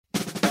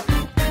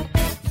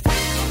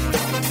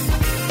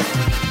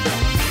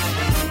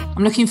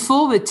I'm looking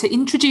forward to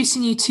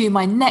introducing you to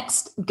my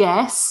next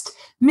guest,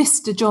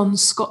 Mr. John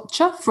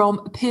Scotcher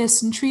from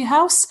Pearson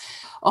Treehouse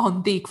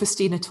on the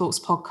Christina Talks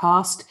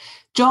podcast.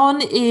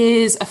 John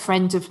is a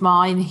friend of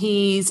mine.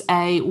 He's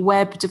a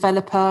web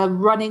developer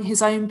running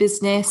his own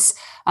business,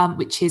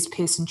 which is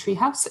Pearson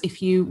Treehouse,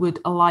 if you would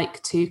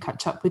like to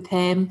catch up with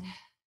him.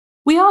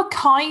 We are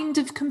kind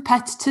of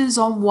competitors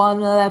on one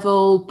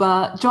level,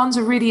 but John's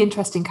a really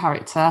interesting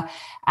character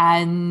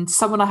and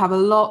someone I have a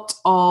lot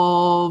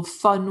of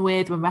fun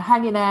with when we're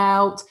hanging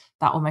out.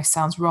 That almost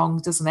sounds wrong,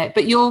 doesn't it?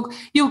 But you'll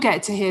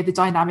get to hear the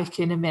dynamic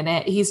in a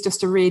minute. He's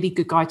just a really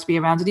good guy to be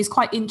around, and he's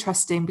quite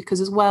interesting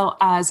because, as well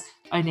as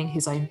owning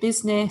his own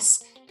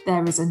business,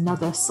 there is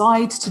another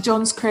side to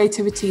John's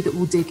creativity that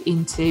we'll dig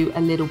into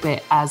a little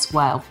bit as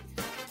well.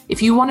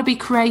 If you want to be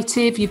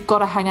creative, you've got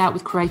to hang out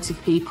with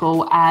creative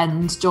people,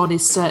 and John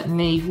is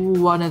certainly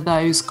one of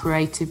those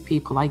creative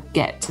people I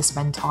get to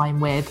spend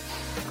time with.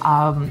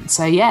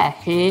 So yeah,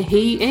 here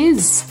he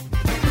is.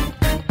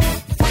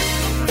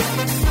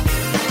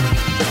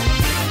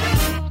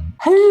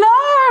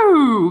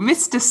 Hello,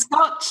 Mr.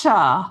 Scotcher.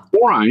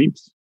 All right.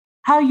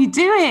 How are you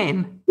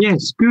doing?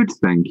 Yes, good,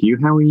 thank you.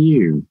 How are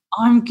you?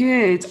 I'm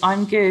good.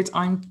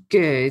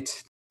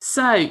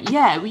 So,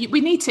 yeah,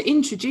 we need to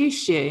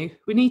introduce you.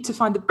 We need to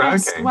find the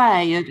best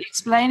way of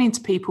explaining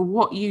to people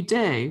what you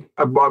do.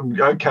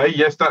 Okay,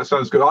 yes, that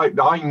sounds good.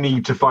 I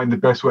need to find the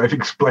best way of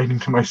explaining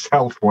to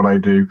myself what I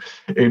do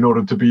in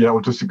order to be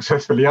able to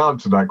successfully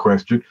answer that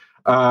question.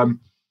 But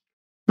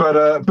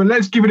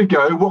let's give it a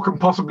go. What can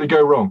possibly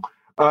go wrong?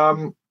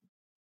 I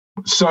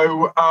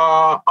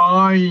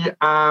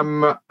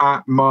am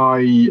at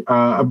my...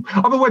 I'm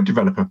a web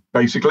developer,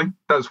 basically.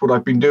 That's what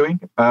I've been doing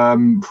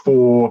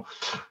for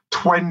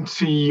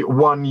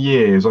 21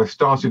 years. I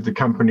started the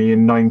company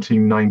in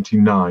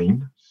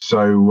 1999.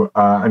 So,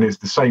 and it's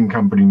the same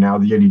company now.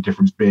 The only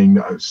difference being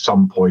that at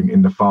some point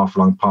in the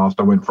far-flung past,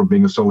 I went from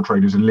being a sole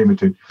trader to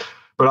limited.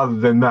 But other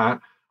than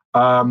that,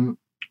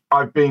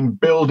 I've been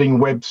building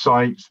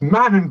websites,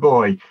 man and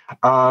boy,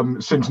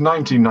 since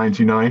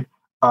 1999.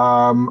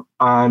 That's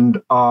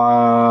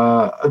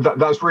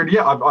really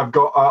it. I've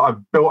built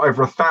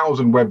over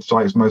 1,000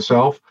 websites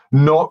myself.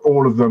 Not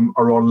all of them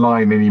are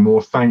online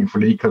anymore,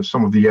 thankfully, because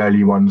some of the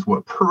early ones were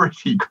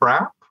pretty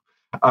crap.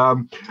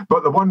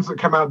 But the ones that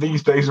come out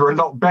these days are a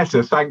lot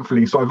better,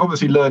 thankfully. So I've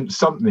obviously learned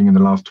something in the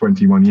last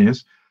 21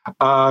 years.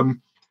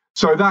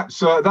 So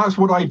that's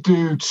what I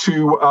do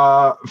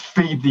to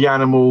feed the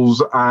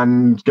animals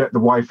and get the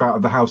wife out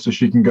of the house so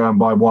she can go and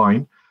buy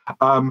wine.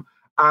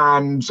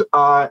 And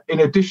in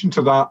addition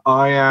to that,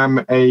 I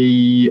am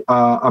a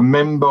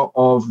member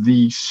of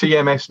the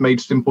CMS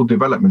Made Simple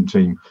development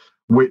team,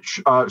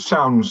 which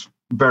sounds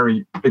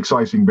very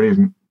exciting, but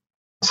isn't.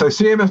 So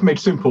CMS Made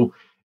Simple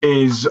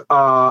is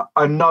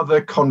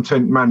another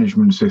content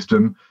management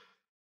system.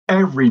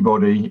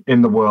 Everybody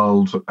in the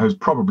world has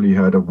probably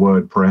heard of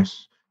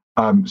WordPress.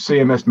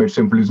 CMS Made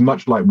Simple is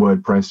much like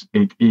WordPress.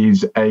 It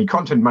is a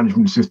content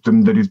management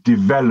system that is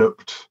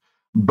developed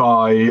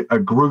by a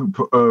group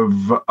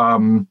of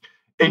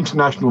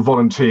international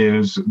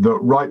volunteers that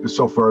write the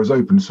software as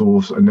open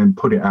source and then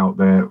put it out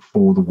there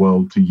for the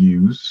world to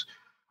use.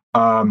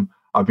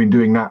 I've been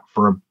doing that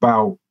for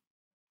about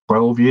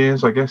 12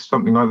 years, I guess,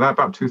 something like that.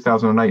 About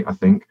 2008, I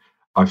think,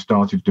 I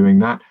started doing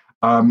that.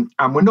 And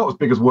we're not as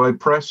big as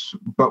WordPress,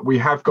 but we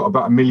have got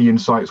about 1 million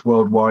sites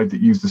worldwide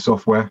that use the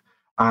software.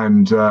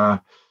 And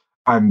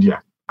yeah.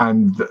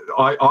 And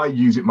I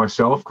use it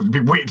myself because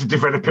it'd be weird to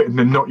develop it and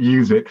then not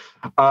use it.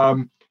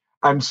 So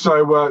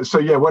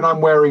yeah, when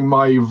I'm wearing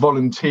my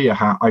volunteer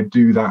hat, I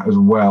do that as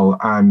well.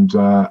 And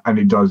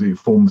it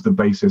forms the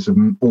basis of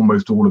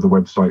almost all of the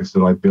websites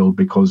that I build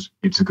because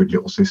it's a good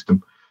little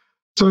system.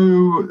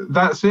 So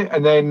that's it.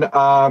 And then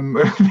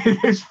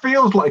this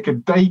feels like a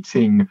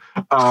dating.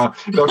 I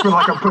feel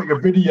like I'm putting a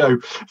video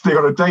thing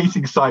on a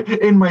dating site.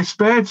 In my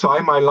spare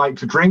time, I like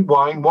to drink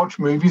wine, watch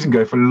movies, and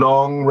go for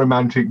long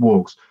romantic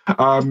walks.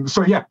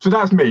 So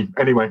that's me.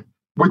 Anyway,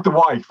 with the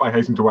wife, I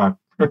hasten to add.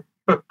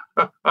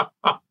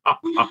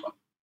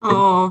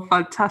 Oh,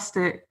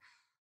 fantastic!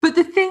 But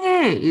the thing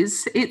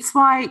is, it's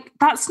like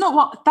that's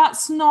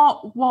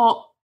not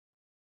what.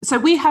 So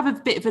we have a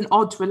bit of an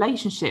odd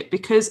relationship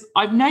because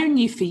I've known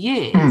you for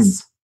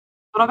years,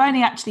 but I've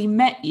only actually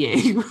met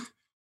you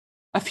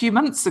a few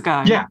months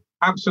ago. Yeah,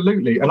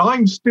 absolutely. And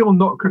I'm still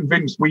not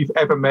convinced we've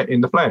ever met in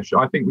the flesh.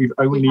 I think we've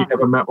only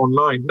ever met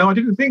online. No, I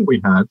didn't think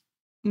we had.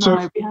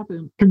 No, we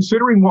haven't.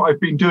 Considering what I've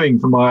been doing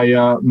for my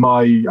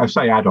I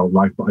say adult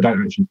life, but I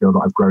don't actually feel that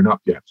I've grown up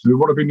yet. So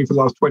what I've been doing for the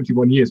last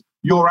 21 years,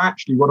 you're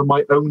actually one of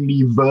my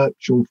only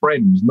virtual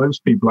friends.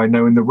 Most people I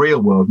know in the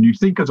real world. And you'd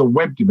think as a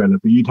web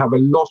developer, you'd have a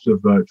lot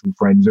of virtual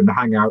friends and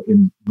hang out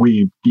in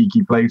weird,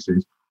 geeky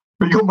places.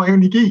 But you're my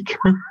only geek.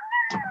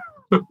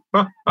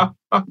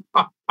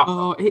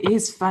 Oh, it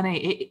is funny.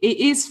 It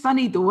is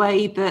funny the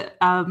way that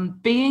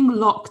being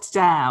locked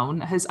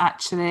down has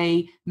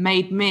actually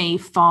made me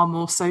far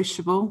more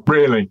sociable.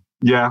 Really?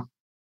 Yeah.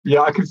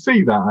 Yeah, I can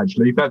see that,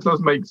 actually. That does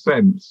make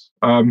sense.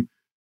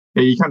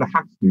 Yeah, you kind of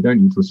have to,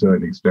 don't you, to a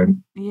certain extent?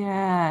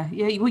 Yeah.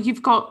 Well,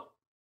 you've got,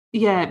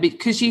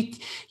 because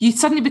you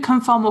suddenly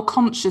become far more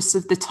conscious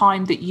of the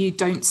time that you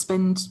don't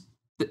spend.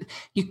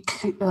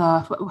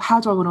 How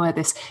do I want to wear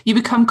this? You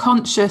become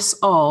conscious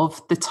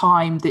of the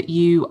time that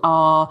you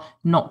are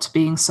not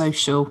being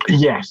social.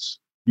 Yes.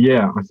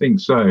 Yeah, I think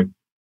so.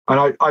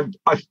 And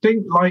I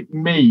think, like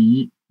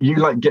me, you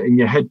like getting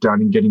your head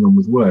down and getting on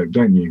with work,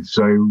 don't you?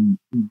 So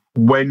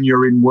when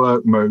you're in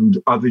work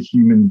mode, other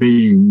human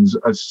beings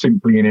are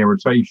simply an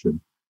irritation.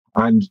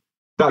 And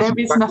there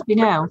is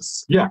nothing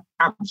else. Yeah,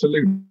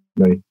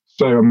 absolutely.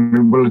 So, I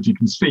mean, well, as you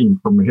can see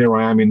from here,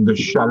 I am in the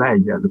chalet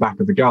at the back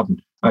of the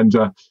garden. And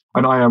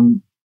I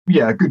am,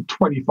 a good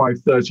 25,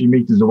 30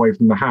 meters away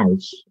from the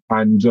house.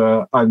 And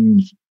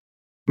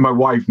my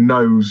wife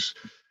knows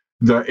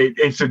that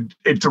it's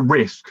a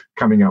risk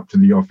coming up to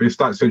the office.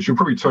 That said, she'll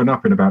probably turn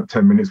up in about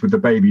 10 minutes with the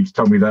baby to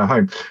tell me they're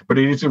home. But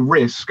it is a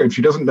risk, and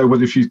she doesn't know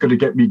whether she's going to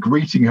get me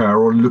greeting her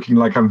or looking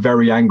like I'm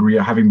very angry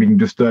at having been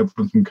disturbed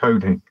from some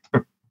coding.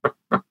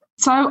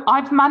 So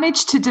I've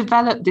managed to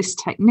develop this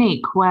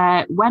technique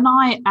where when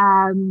I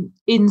am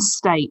in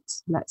state,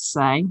 let's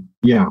say,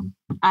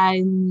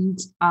 and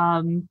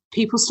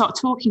people start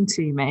talking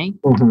to me,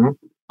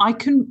 I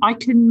can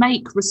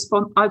make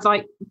response. I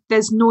like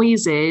there's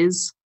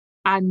noises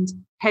and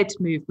head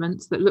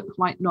movements that look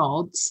like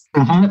nods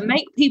that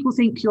make people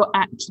think you're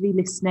actually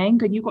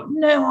listening, and you've got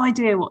no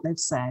idea what they've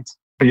said.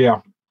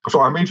 Yeah. So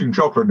I'm eating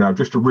chocolate now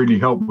just to really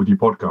help with your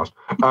podcast.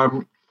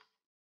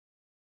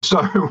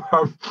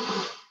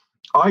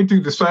 I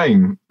do the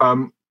same,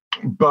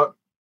 but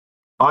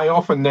I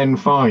often then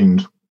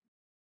find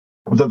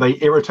that they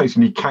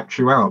irritatingly catch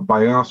you out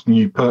by asking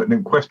you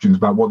pertinent questions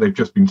about what they've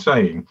just been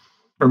saying.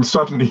 And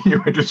suddenly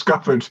you are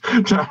discovered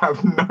to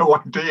have no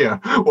idea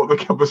what the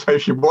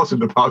conversation was in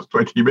the past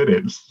 20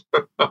 minutes.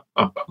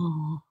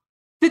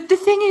 The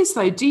thing is,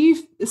 though,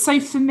 so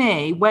for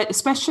me,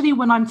 especially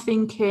when I'm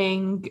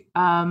thinking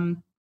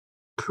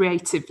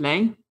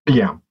creatively,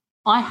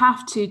 I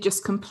have to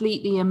just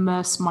completely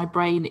immerse my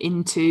brain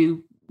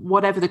into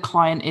whatever the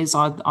client is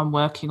I'm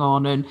working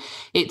on. And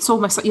it's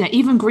almost like,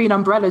 even Green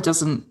Umbrella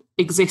doesn't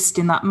exist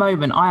in that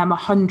moment. I am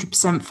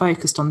 100%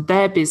 focused on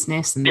their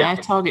business and their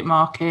target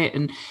market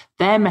and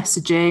their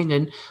messaging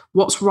and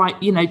what's right.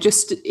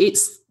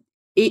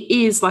 It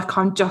is like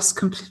I'm just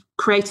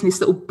creating this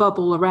little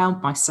bubble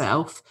around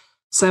myself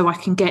so I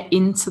can get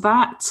into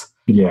that.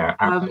 Yeah,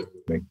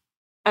 absolutely.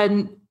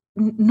 And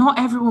not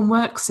everyone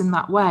works in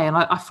that way, and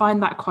I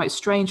find that quite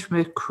strange from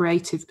a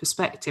creative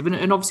perspective.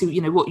 And obviously,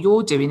 what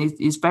you're doing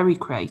is very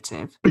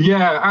creative.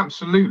 Yeah,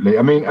 absolutely.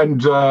 I mean,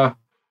 and I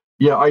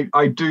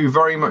do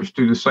very much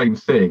do the same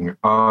thing.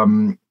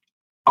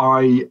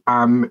 I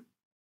am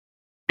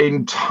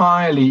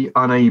entirely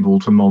unable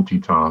to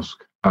multitask.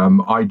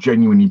 I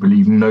genuinely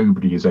believe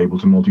nobody is able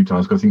to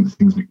multitask. I think the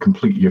thing's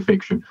completely a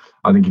fiction.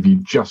 I think if you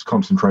just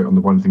concentrate on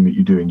the one thing that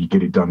you're doing, you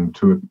get it done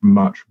to a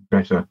much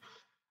better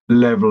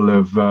level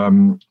of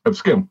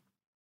skill.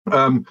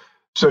 I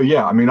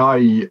mean,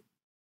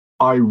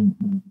 I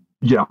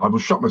will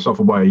shut myself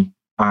away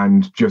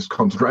and just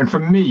concentrate. And for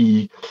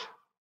me,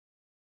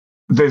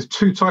 there's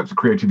two types of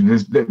creativity.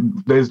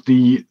 There's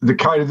the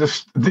kind of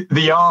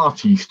the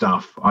arty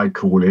stuff, I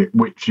call it,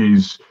 which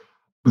is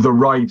the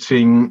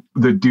writing,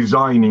 the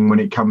designing when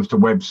it comes to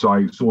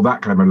websites, all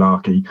that kind of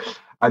malarkey.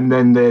 And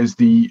then there's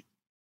the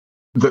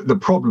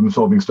problem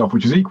solving stuff,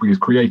 which is equally as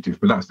creative,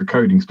 but that's the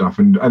coding stuff.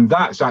 And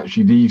that's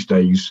actually these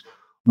days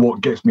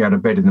what gets me out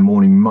of bed in the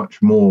morning much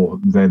more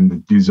than the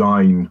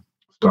design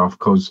stuff,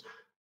 because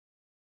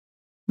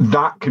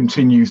that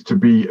continues to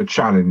be a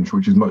challenge,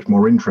 which is much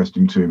more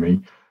interesting to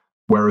me.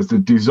 Whereas the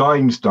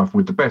design stuff,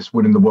 with the best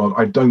will in the world,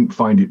 I don't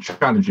find it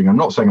challenging. I'm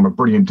not saying I'm a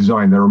brilliant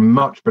designer. There are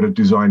much better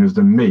designers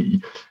than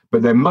me,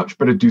 but they're much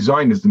better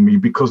designers than me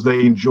because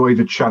they enjoy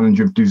the challenge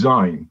of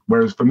design.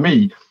 Whereas for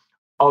me,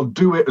 I'll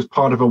do it as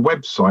part of a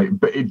website,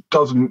 but it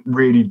doesn't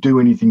really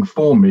do anything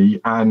for me.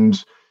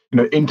 And,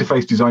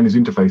 interface design is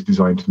interface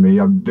design to me.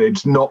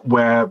 It's not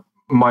where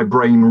my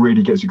brain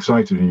really gets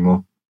excited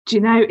anymore. Do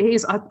you know, it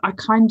is, I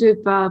kind of,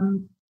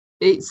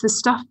 it's the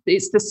stuff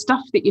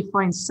that you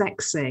find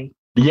sexy.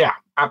 Yeah,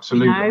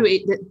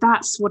 absolutely.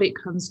 That's what it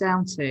comes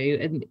down to.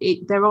 And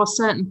there are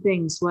certain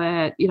things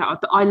where,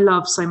 I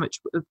love so much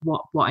of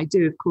what I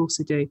do, of course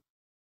I do.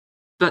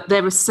 But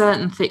there are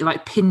certain things,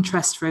 like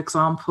Pinterest, for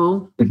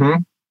example,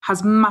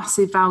 has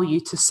massive value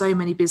to so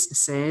many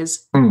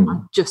businesses.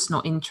 I'm just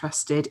not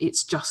interested.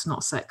 It's just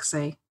not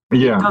sexy.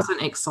 Yeah. It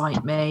doesn't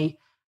excite me.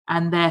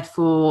 And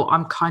therefore,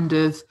 I'm kind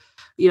of,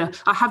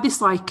 I have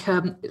this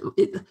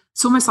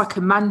it's almost like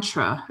a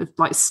mantra of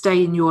like,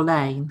 stay in your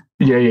lane.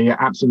 Yeah,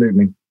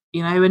 absolutely.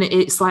 And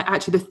it's like,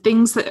 actually, the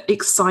things that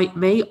excite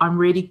me, I'm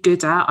really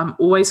good at. I'm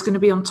always going to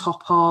be on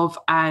top of,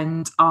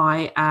 and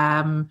I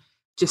am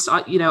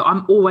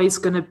I'm always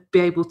going to be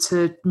able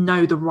to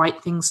know the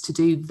right things to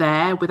do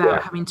there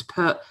without having to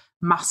put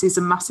masses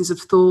and masses of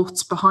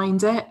thoughts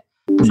behind it.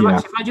 So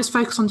actually, if I just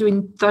focus on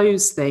doing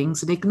those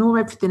things and ignore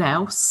everything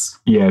else.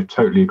 Yeah,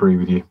 totally agree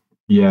with you.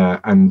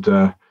 Yeah, and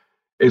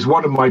It's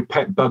one of my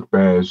pet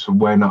bugbears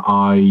when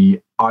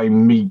I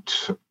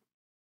meet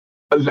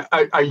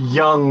a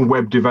young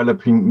web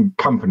developing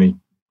company,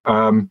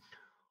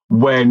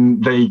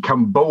 when they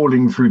come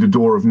bowling through the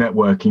door of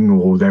networking,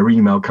 or their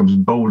email comes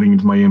bowling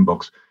into my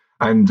inbox,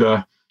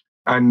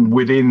 and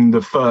within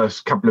the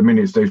first couple of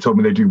minutes, they've told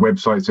me they do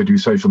websites, they do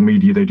social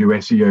media, they do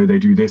SEO, they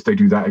do this, they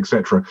do that,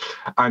 etc.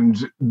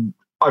 And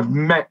I've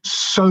met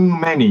so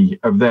many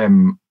of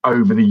them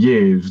over the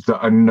years that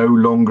are no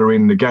longer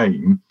in the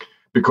game,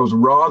 because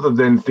rather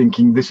than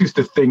thinking this is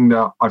the thing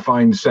that I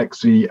find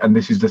sexy and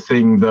this is the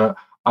thing that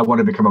I want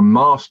to become a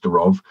master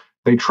of,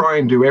 they try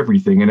and do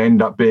everything and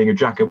end up being a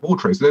jack of all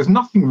trades. There's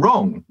nothing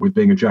wrong with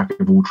being a jack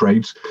of all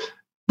trades,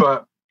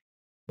 but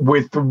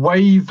with the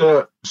way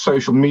that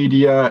social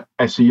media,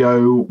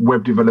 SEO,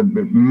 web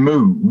development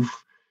move,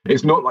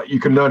 it's not like you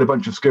can learn a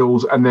bunch of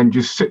skills and then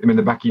just sit them in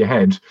the back of your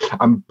head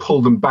and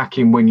pull them back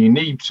in when you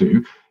need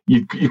to.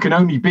 You can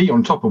only be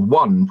on top of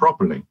one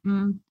properly.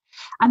 Mm.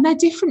 And they're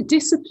different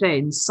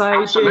disciplines.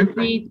 So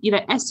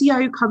the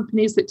SEO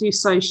companies that do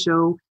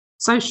social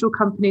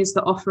companies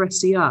that offer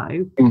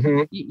SEO,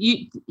 mm-hmm.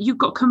 you've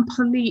got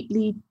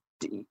completely,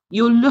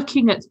 you're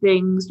looking at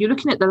things, you're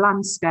looking at the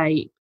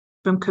landscape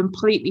from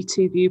completely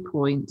two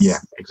viewpoints. Yeah,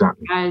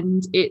 exactly.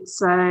 And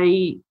it's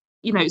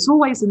it's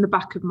always in the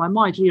back of my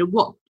mind,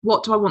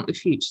 what do I want the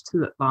future to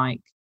look like?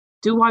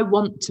 Do I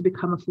want to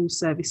become a full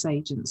service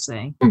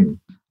agency? Mm.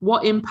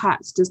 What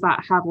impact does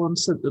that have on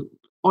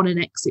an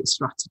exit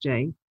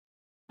strategy?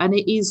 And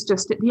it is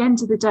just, at the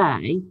end of the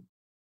day,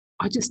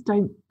 I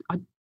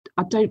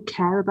don't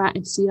care about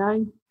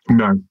SEO.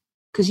 No.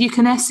 Because you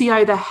can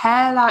SEO the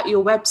hell out of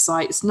your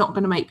website. It's not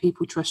going to make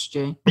people trust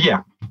you.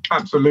 Yeah,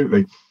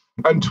 absolutely.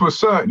 And to a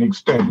certain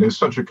extent, there's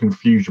such a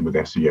confusion with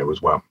SEO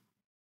as well.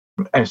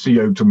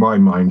 SEO, to my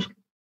mind,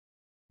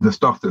 the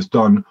stuff that's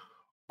done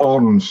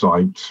on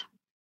site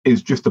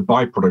is just a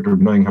byproduct of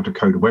knowing how to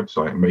code a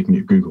website and making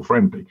it Google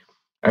friendly.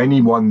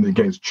 Anyone that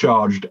gets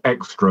charged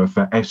extra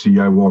for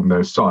SEO on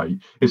their site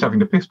is having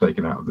the piss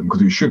taken out of them,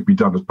 because it should be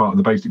done as part of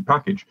the basic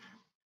package.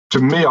 To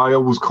me, I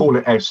always call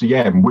it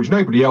SEM, which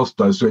nobody else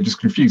does, so it just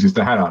confuses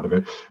the hell out of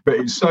it. But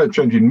it's search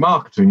engine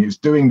marketing. It's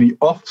doing the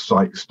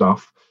off-site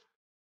stuff,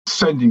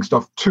 sending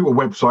stuff to a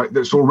website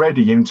that's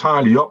already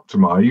entirely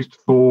optimized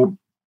for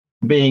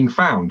being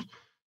found.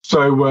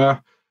 So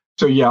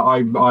yeah,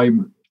 I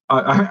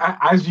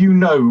as you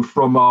know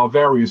from our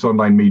various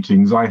online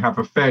meetings, I have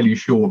a fairly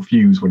short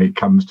fuse when it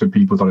comes to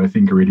people that I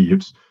think are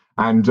idiots.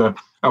 And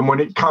when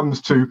it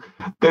comes to,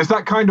 there's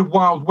that kind of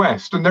Wild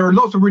West, and there are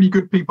lots of really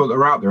good people that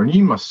are out there, and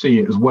you must see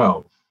it as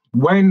well.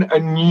 When a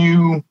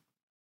new,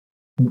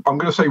 I'm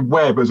going to say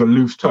web as a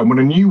loose term, when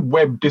a new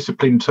web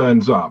discipline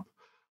turns up,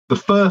 the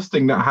first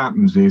thing that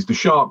happens is the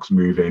sharks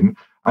move in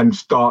and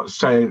start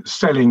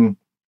selling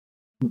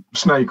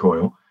snake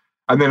oil.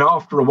 And then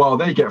after a while,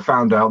 they get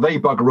found out, they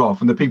bugger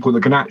off, and the people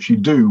that can actually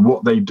do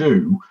what they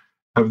do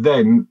have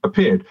then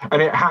appeared.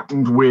 And it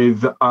happened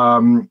with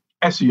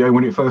SEO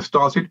when it first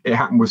started. It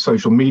happened with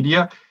social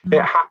media. Mm-hmm.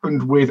 It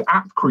happened with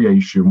app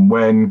creation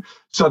when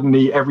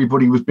suddenly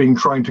everybody was being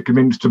trying to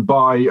convince to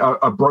buy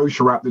a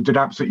brochure app that did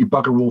absolutely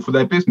bugger all for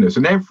their business.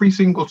 And every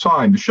single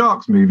time the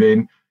sharks move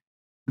in,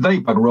 they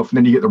bugger off, and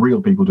then you get the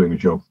real people doing the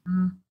job.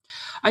 Mm.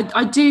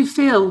 I do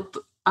feel,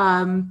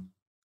 I'm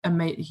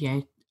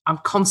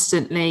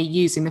constantly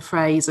using the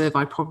phrase of,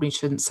 I probably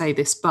shouldn't say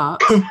this,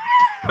 but...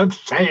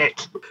 Say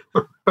it!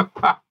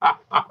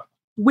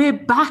 We're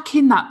back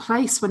in that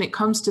place when it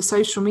comes to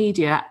social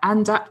media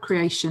and app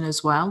creation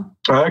as well.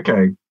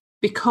 Okay.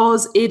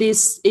 Because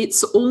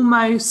it's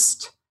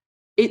almost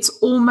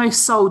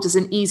sold as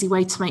an easy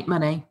way to make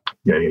money.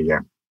 Yeah.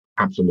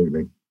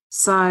 Absolutely.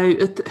 So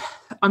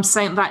I'm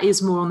saying that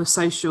is more on the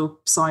social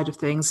side of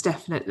things,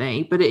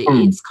 definitely. But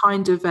it's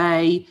kind of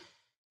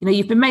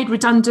you've been made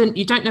redundant,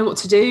 you don't know what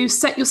to do,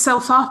 set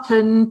yourself up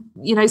and,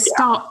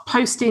 start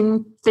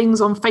posting things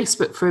on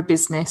Facebook for a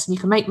business, and you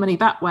can make money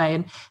that way.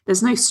 And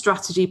there's no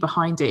strategy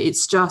behind it.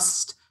 It's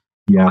just,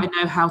 I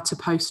know how to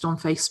post on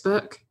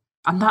Facebook,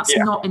 and that's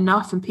not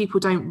enough. And people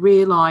don't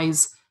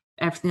realize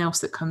everything else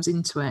that comes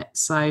into it.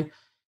 So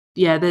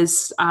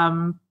there's,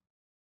 I'm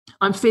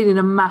feeling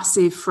a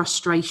massive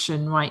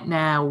frustration right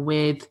now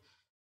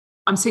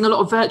I'm seeing a lot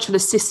of virtual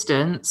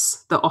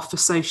assistants that offer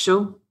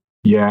social.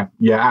 Yeah,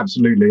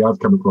 absolutely. I've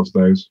come across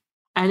those.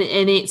 And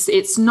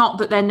it's not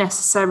that they're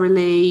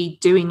necessarily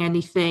doing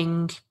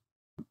anything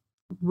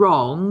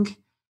wrong.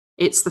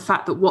 It's the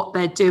fact that what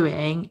they're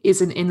doing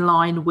isn't in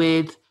line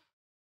with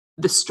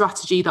the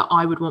strategy that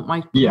I would want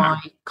my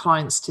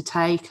clients to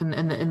take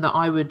and that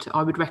I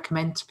would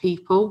recommend to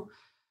people.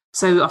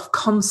 So I've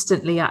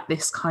constantly at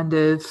this kind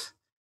of...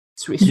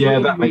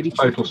 that makes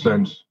total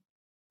sense.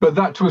 But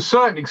that, to a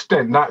certain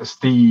extent, that's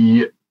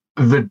the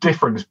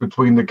difference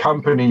between the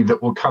company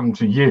that will come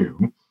to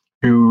you,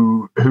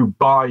 who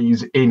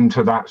buys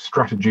into that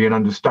strategy and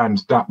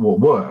understands that what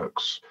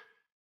works,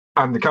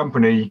 and the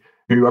company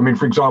who,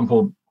 for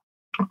example,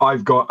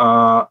 I've got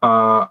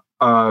a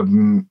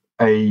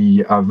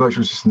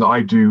virtual assistant that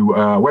I do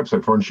a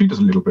website for, and she does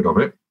a little bit of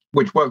it,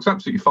 which works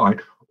absolutely fine.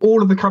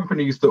 all of the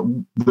companies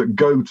that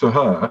go to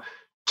her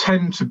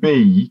tend to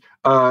be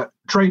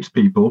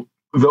tradespeople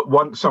that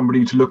want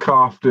somebody to look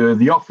after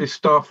the office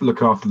stuff,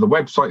 look after the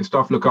website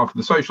stuff, look after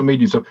the social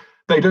media stuff.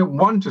 They don't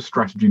want a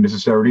strategy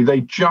necessarily.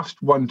 They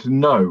just want to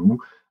know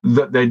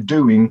that they're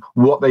doing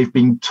what they've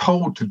been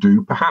told to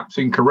do, perhaps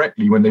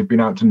incorrectly when they've been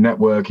out to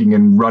networking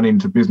and run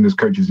into business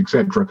coaches,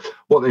 etc.,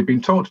 what they've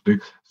been told to do.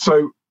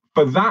 So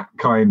for that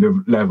kind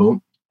of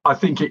level, I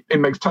think it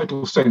makes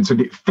total sense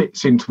and it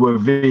fits into a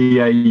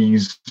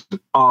VA's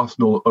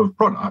arsenal of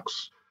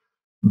products,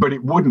 but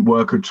it wouldn't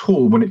work at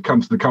all when it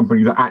comes to the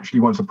company that actually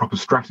wants a proper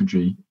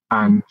strategy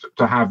and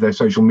to have their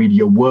social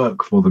media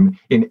work for them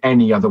in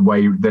any other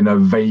way than a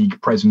vague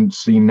presence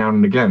seen now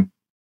and again.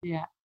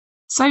 Yeah.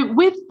 So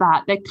with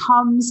that, there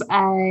comes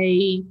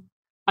and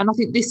I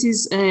think this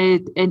is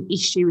an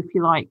issue, if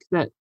you like,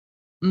 that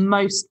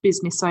most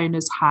business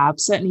owners have,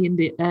 certainly in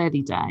the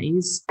early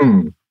days.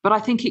 But I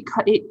think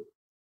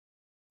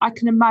I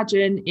can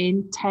imagine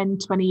in 10,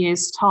 20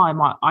 years' time,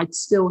 I'd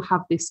still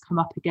have this come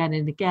up again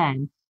and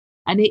again.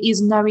 And it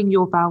is knowing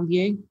your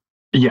value.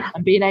 Yeah.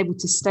 And being able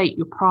to state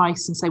your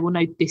price and say, well,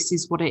 no, this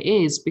is what it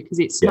is, because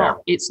it's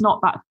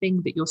not that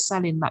thing that you're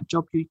selling, that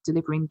job you're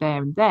delivering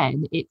there and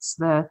then. It's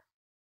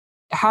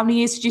how many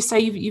years did you say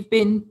you've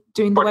been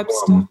doing the web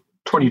stuff?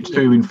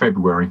 22 in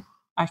February.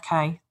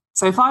 Okay.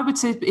 So if I were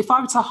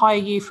to hire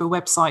you for a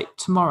website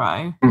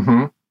tomorrow,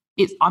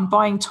 I'm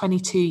buying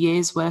 22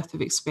 years worth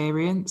of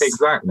experience.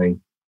 Exactly.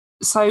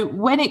 So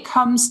when it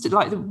comes to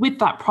like with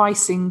that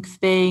pricing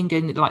thing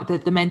and like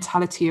the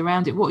mentality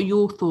around it, what are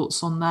your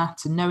thoughts on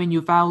that and knowing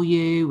your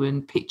value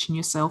and pitching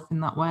yourself in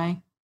that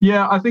way?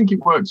 Yeah, I think it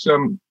works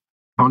on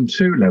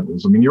two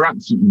levels. I mean, you're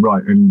absolutely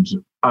right. And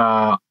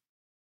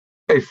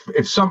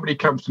if somebody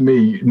comes to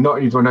me, not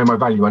only do I know my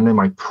value, I know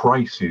my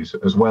prices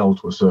as well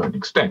to a certain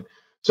extent.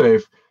 So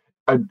if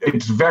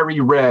it's very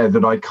rare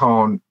that I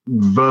can't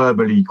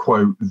verbally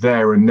quote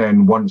there and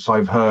then once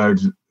I've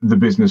heard the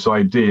business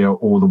idea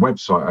or the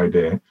website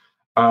idea.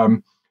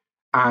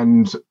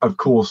 And of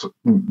course,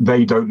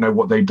 they don't know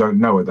what they don't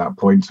know at that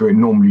point. So it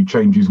normally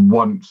changes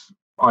once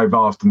I've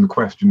asked them the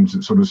questions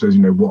that sort of says,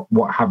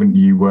 what haven't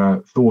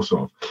you thought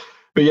of?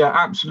 But yeah,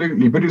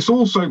 absolutely. But it's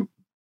also,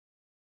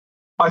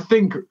 I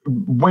think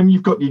when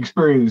you've got the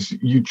experience,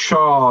 you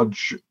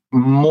charge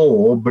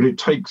more, but it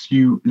takes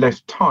you less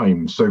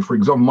time. So for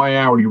example, my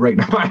hourly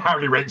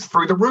rate's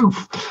through the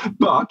roof.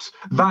 But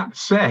that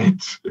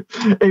said,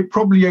 it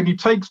probably only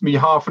takes me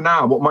half an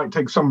hour, what might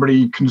take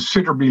somebody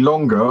considerably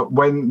longer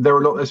when they're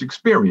a lot less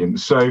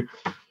experienced. So,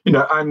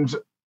 and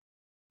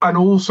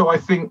also I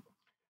think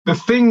the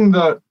thing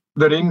that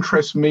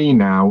interests me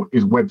now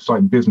is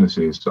website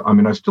businesses. I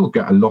mean, I still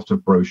get a lot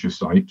of brochure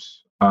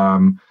sites,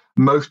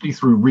 mostly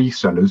through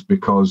resellers,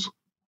 because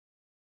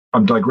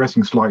I'm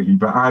digressing slightly,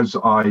 but as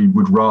I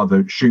would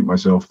rather shoot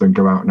myself than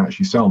go out and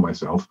actually sell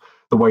myself,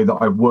 the way that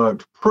I've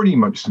worked pretty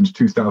much since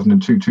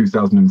 2002,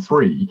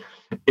 2003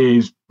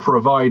 is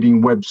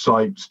providing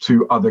websites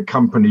to other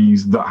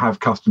companies that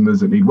have customers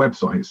that need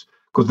websites,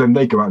 because then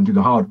they go out and do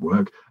the hard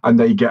work and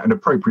they get an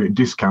appropriate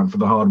discount for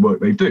the hard work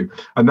they do.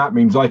 And that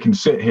means I can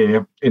sit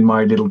here in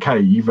my little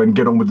cave and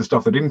get on with the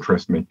stuff that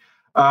interests me.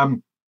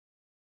 And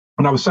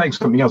I was saying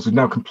something else that's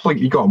now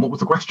completely gone. What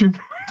was the question?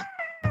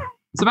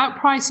 It's about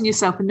pricing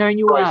yourself and knowing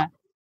your worth.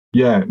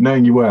 Yeah,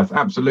 knowing your worth.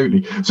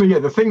 Absolutely. So yeah,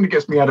 the thing that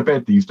gets me out of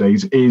bed these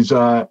days is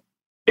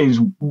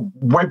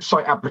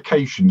website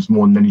applications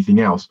more than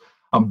anything else.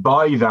 And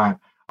by that,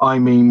 I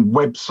mean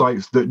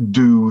websites that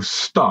do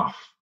stuff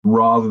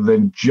rather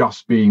than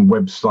just being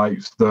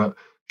websites that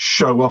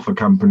show off a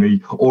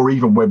company or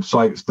even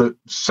websites that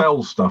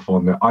sell stuff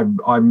on there.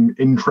 I'm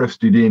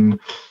interested in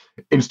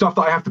stuff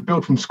that I have to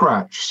build from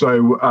scratch.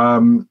 So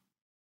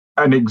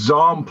an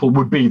example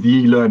would be the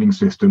e-learning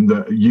system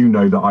that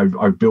that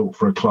I've built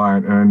for a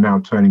client and are now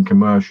turning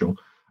commercial.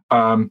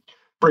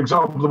 For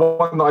example, the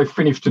one that I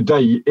finished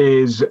today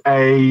is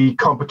a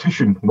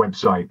competition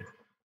website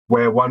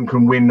where one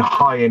can win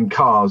high-end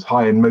cars,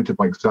 high-end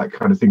motorbikes, that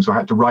kind of thing. So I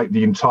had to write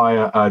the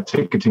entire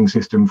ticketing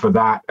system for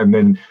that. And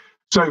then,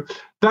 so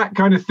that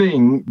kind of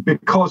thing,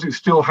 because it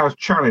still has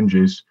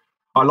challenges,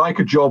 I like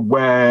a job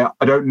where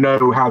I don't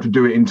know how to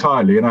do it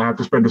entirely and I have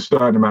to spend a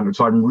certain amount of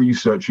time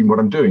researching what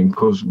I'm doing,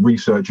 because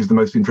research is the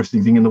most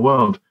interesting thing in the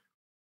world.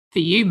 For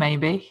you,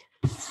 maybe.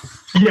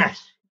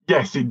 Yes,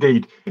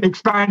 indeed.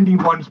 Expanding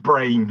one's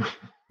brain.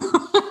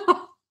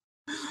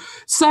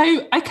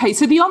 So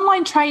the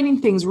online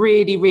training thing's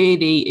really,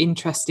 really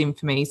interesting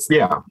for me.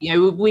 Yeah.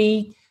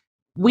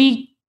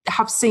 We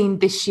have seen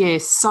this year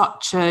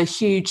such a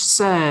huge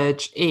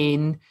surge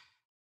in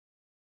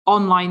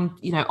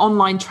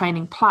online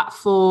training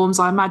platforms.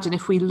 I imagine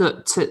if we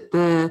looked at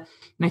the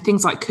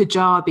things like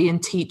Kajabi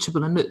and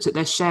Teachable and looked at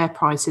their share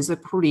prices,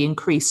 they've probably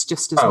increased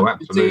just as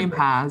much as Zoom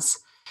has.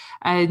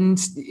 And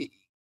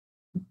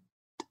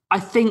I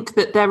think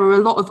that there are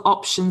a lot of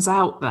options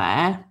out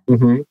there,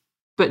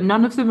 but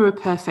none of them are a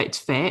perfect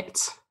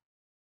fit.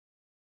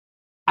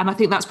 And I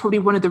think that's probably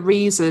one of the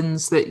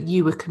reasons that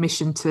you were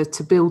commissioned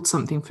to build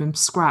something from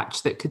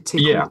scratch that could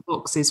tick all the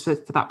boxes for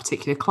that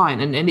particular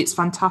client. And it's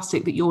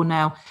fantastic that you're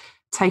now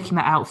taking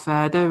that out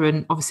further.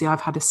 And obviously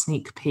I've had a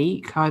sneak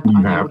peek. I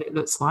know what it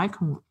looks like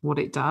and what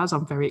it does.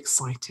 I'm very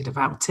excited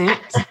about it.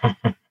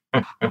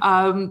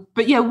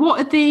 But yeah,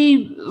 what are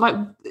the,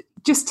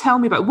 just tell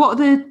me about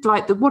what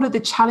are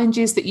the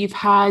challenges that you've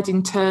had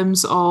in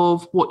terms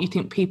of what you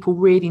think people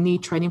really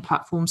need training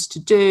platforms to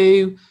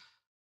do,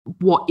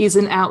 what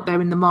isn't out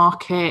there in the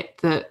market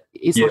that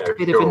is like a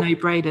bit of a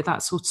no-brainer,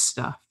 that sort of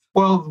stuff.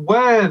 Well,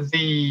 where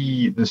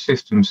the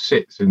system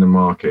sits in the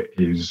market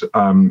is,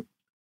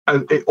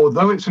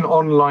 although it's an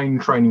online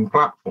training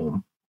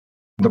platform,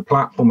 the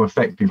platform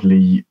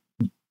effectively,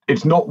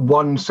 it's not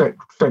one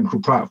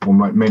central platform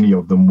like many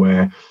of them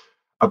where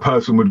a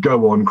person would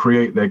go on,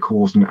 create their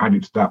course and add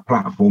it to that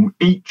platform.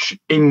 Each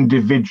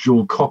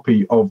individual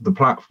copy of the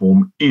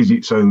platform is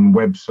its own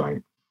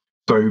website.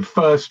 So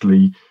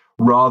firstly,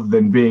 rather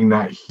than being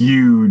that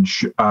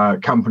huge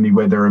company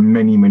where there are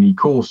many, many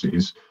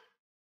courses,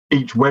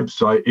 each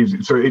website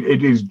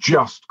it is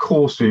just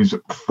courses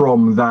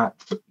from that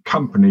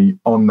company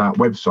on that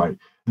website.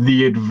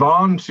 The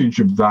advantage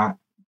of that,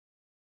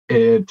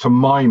 to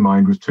my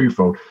mind, was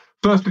twofold.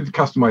 Firstly, the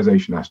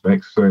customization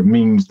aspects. So it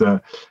means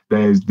that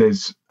there's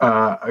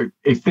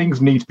if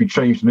things need to be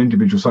changed on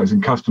individual sites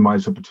and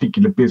customized for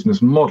particular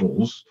business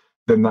models,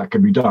 then that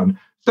can be done.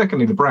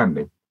 Secondly, the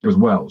branding as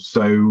well.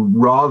 So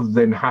rather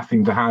than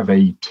having to have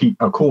a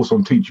course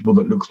on Teachable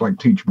that looks like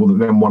Teachable that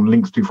then one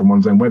links to from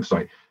one's own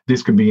website,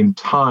 this can be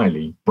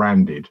entirely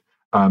branded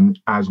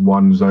as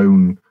one's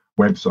own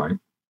website.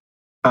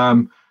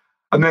 And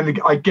then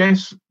I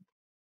guess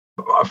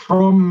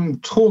from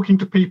talking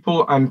to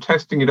people and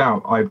testing it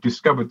out, I've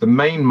discovered the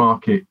main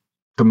market,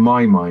 to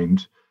my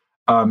mind,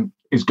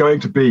 is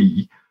going to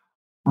be,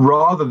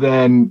 rather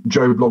than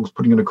Joe Bloggs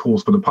putting in a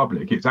course for the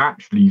public, it's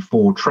actually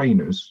for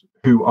trainers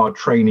who are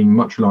training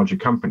much larger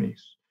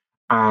companies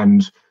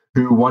and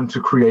who want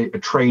to create a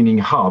training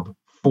hub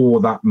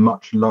for that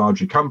much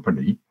larger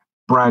company,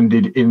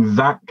 branded in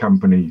that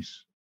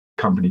company's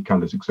company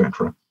colours,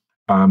 etc.,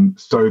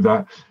 so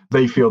that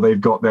they feel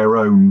they've got their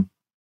own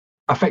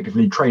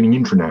effectively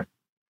training intranet.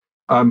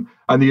 And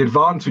the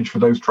advantage for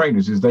those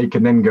trainers is they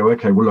can then go,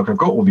 okay, well, look, I've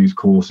got all these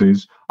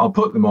courses, I'll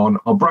put them on,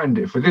 I'll brand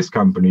it for this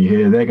company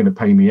here, they're going to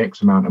pay me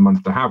X amount a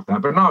month to have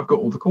that, but now I've got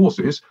all the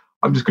courses,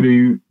 I'm just going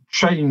to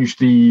change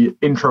the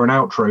intro and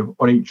outro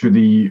on each of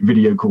the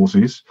video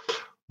courses,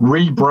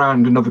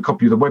 rebrand another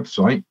copy of the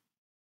website,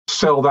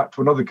 sell that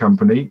to another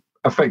company,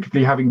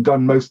 effectively having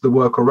done most of the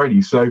work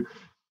already. So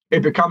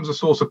it becomes a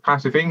source of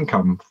passive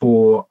income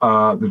for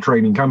the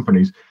training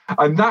companies.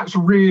 And that's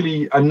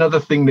really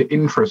another thing that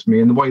interests me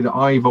in the way that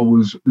I've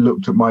always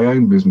looked at my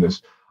own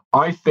business.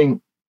 I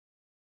think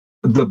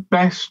the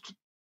best,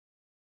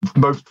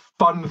 most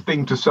fun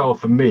thing to sell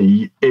for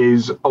me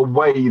is a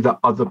way that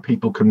other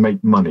people can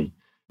make money.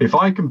 If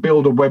I can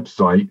build a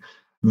website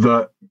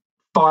that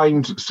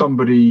finds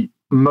somebody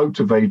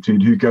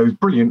motivated who goes,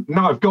 brilliant,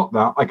 now I've got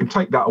that, I can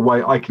take that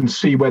away, I can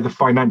see where the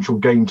financial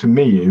gain to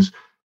me is.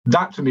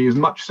 That to me is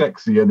much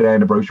sexier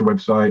than a brochure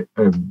website,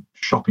 a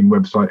shopping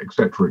website,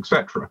 etc.,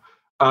 etc.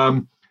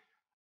 And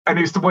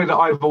it's the way that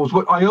I've always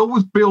worked. I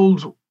always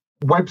build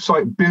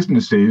website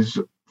businesses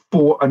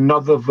for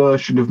another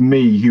version of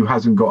me who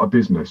hasn't got a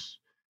business.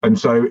 And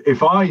so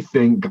if I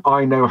think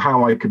I know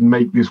how I could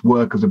make this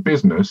work as a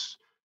business,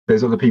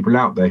 there's other people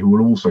out there who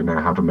will also know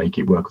how to make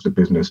it work as a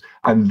business.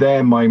 And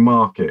they're my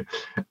market.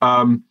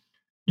 I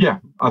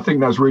think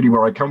that's really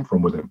where I come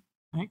from with it.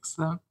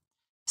 Excellent.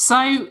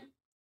 So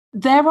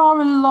there are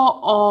a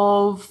lot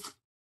of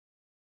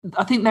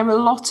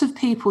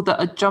people that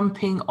are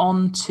jumping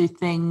onto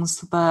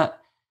things that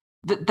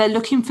they're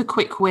looking for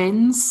quick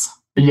wins.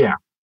 Yeah.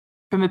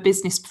 From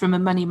a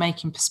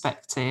money-making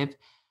perspective.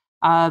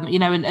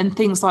 And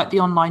things like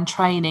the online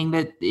training,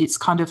 that it's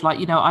kind of like,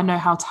 I know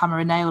how to hammer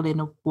a nail in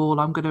a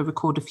wall. I'm going to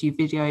record a few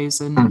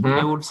videos and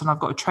all of a sudden I've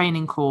got a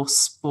training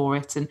course for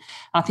it. And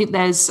I think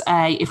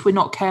if we're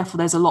not careful,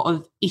 there's a lot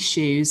of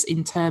issues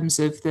in terms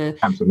of the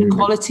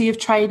quality of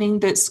training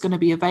that's going to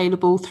be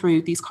available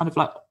through these kind of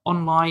like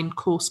online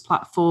course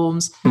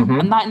platforms.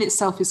 And that in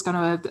itself is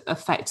going to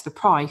affect the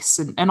price.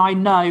 And I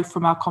know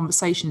from our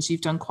conversations,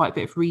 you've done quite a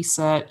bit of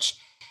research,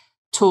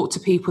 talked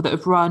to people that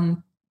have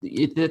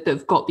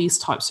got these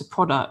types of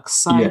products.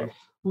 So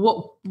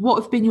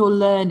what have been your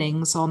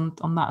learnings on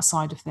that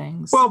side of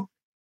things? Well,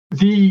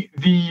 the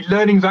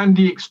learnings and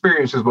the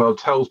experience as well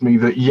tells me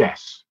that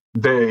yes,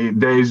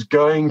 there's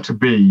going to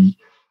be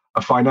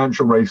a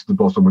financial race to the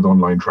bottom with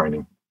online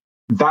training.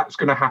 That's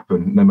going to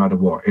happen no matter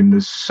what, in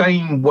the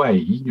same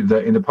way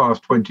that in the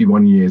past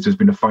 21 years there's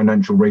been a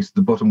financial race to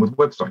the bottom with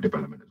website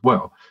development as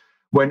well.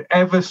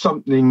 Whenever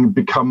something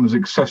becomes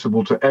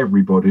accessible to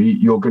everybody,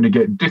 you're going to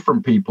get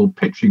different people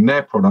pitching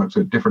their products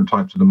at different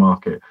types of the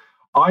market.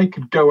 I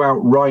could go out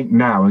right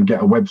now and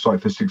get a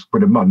website for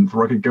 £6 a month,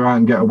 or I could go out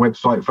and get a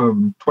website for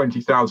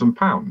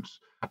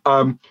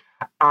 £20,000.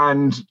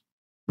 And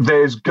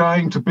there's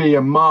going to be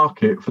a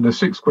market for the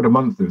 £6 a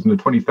month and the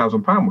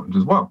 £20,000 ones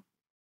as well.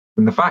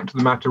 And the fact of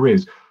the matter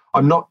is,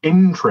 I'm not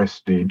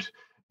interested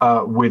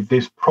with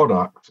this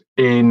product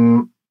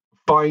in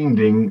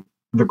finding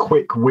the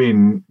quick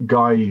win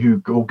guy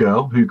or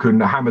girl who can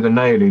hammer the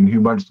nail in,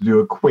 who wants to do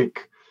a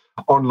quick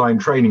online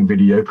training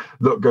video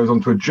that goes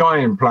onto a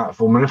giant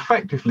platform and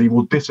effectively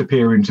will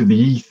disappear into the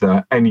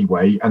ether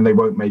anyway, and they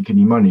won't make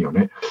any money on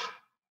it.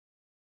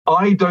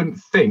 I don't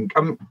think,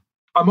 I'm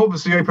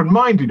obviously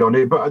open-minded on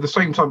it, but at the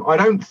same time, I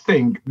don't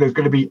think there's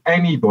going to be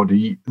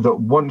anybody that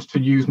wants to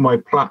use my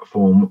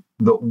platform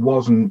that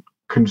wasn't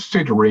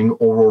considering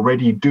or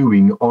already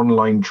doing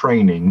online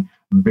training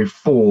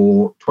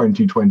before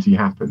 2020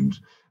 happened.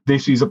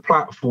 This is a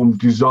platform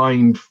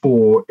designed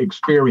for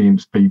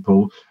experienced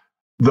people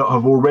that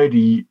have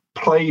already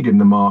played in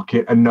the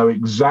market and know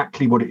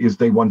exactly what it is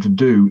they want to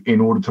do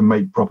in order to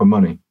make proper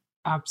money.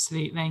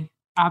 Absolutely.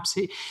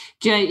 Do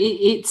you know,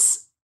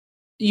 it's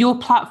your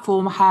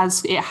platform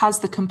has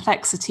the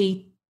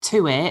complexity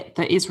to it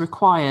that is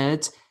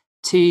required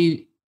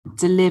to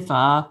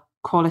deliver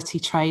quality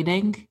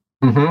training.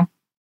 Mm-hmm.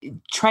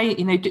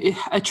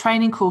 A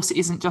training course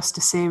isn't just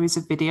a series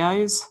of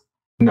videos.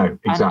 No,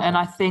 exactly. And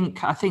I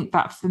think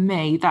that for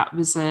me, that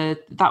was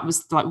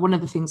like one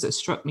of the things that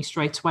struck me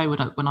straight away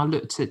when I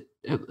looked at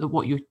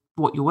what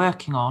you're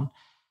working on.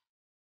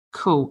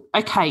 Cool.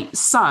 Okay,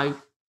 so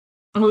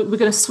we're going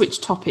to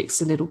switch topics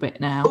a little bit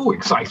now. Oh,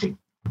 exciting.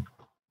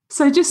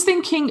 So just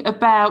thinking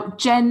about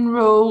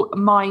general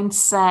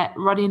mindset,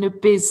 running a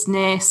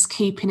business,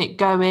 keeping it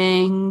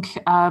going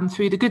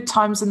through the good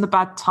times and the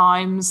bad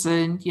times.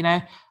 And, you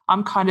know,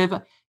 I'm kind of,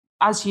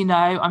 as you know,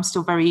 I'm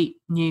still very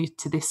new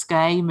to this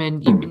game,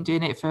 and you've been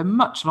doing it for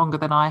much longer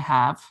than I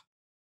have.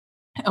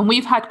 And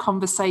we've had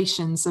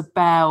conversations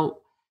about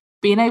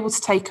being able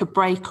to take a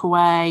break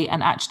away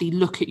and actually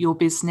look at your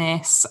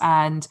business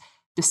and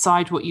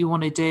decide what you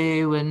want to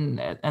do and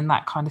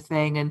that kind of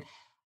thing. And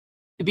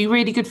it'd be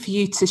really good for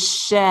you to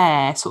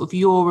share sort of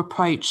your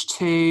approach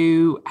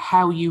to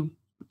how you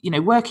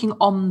working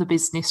on the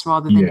business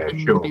rather than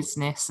in the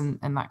business and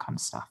that kind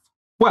of stuff.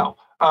 Well,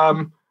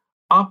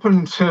 up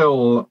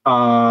until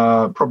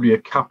probably a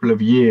couple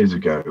of years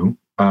ago,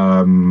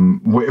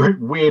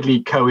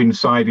 weirdly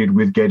coincided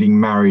with getting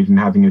married and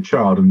having a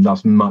child, and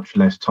thus much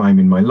less time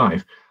in my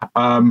life.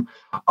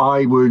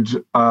 I would,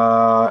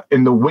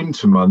 in the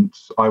winter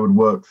months, I would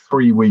work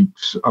 3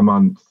 weeks a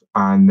month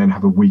and then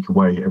have a week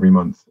away every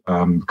month,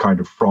 kind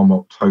of from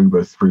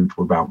October through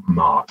to about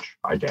March,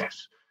 I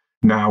guess.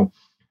 Now,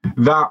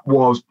 that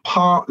was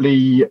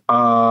partly,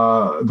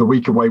 the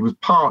week away was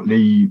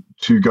partly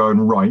to go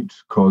and write,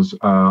 because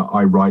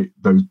I write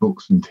those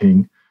books and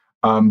ting,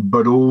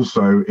 but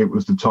also it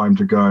was the time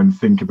to go and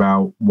think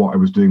about what I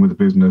was doing with the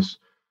business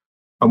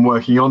and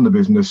working on the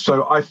business.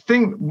 So I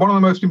think one of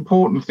the most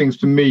important things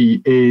to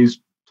me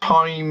is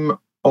time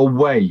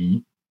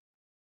away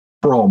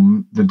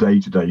from the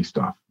day-to-day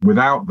stuff.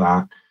 Without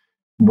that,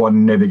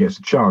 one never gets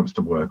a chance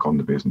to work on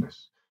the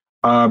business.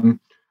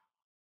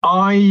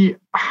 I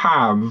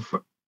have,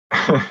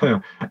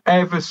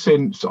 ever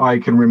since I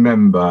can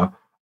remember,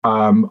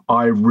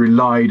 I've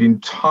relied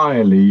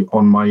entirely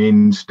on my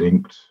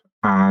instinct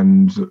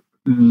and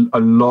a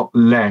lot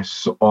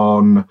less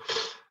on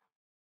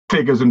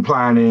figures and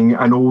planning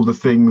and all the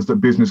things that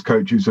business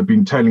coaches have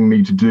been telling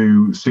me to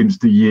do since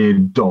the year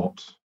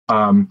dot.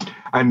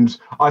 And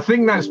I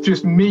think that's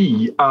just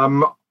me.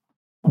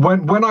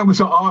 When I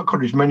was at art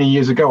college many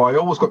years ago, I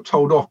always got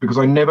told off because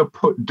I never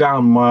put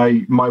down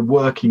my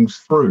workings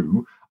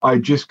through. I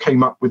just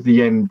came up with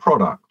the end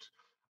product.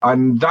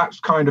 And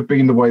that's kind of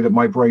been the way that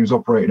my brain's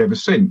operated ever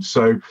since.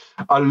 So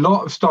a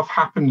lot of stuff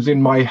happens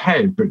in my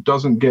head, but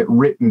doesn't get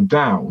written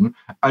down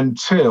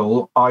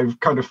until I've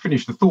kind of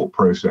finished the thought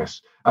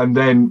process. And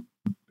then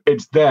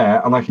it's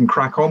there and I can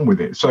crack on with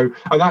it. So,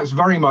 and that's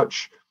very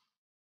much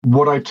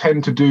what I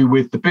tend to do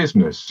with the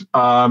business.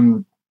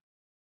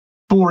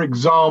 For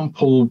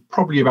example,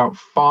 probably about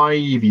 5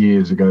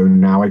 years ago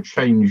now, I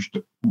changed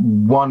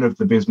one of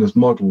the business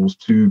models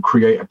to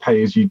create a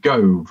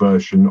pay-as-you-go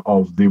version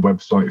of the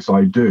websites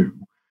I do.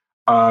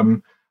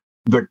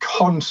 The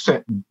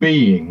concept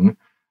being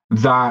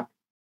that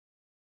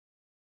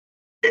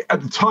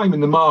at the time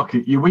in the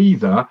market, you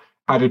either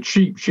had a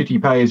cheap,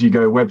 shitty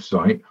pay-as-you-go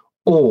website,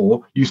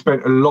 or you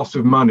spent a lot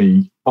of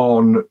money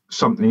on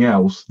something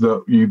else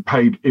that you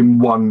paid in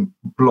one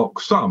block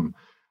sum.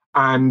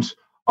 And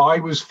I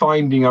was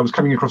finding I was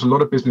coming across a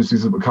lot of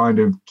businesses that were kind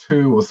of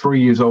 2 or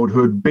 3 years old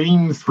who had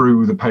been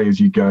through the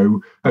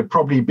pay-as-you-go, had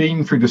probably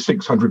been through the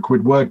 600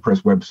 quid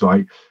WordPress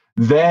website.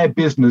 Their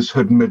business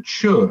had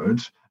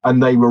matured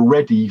and they were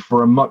ready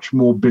for a much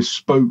more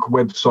bespoke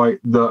website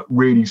that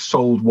really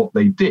sold what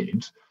they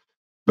did.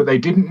 But they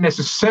didn't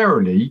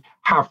necessarily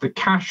have the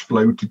cash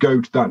flow to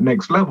go to that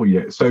next level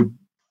yet. So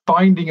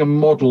finding a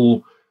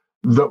model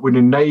that would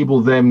enable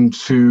them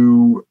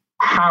to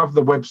have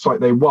the website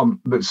they want,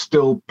 but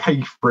still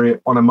pay for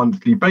it on a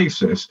monthly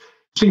basis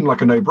seemed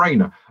like a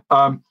no-brainer.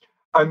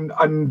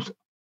 And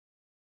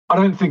I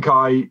don't think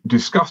I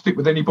discussed it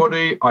with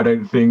anybody. I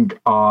don't think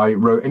I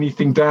wrote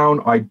anything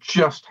down. I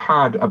just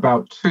had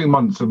about 2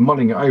 months of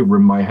mulling it over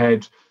in my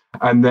head,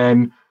 and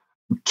then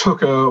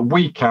took a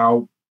week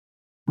out,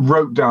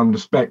 wrote down the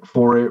spec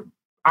for it,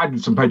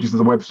 added some pages to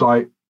the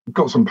website,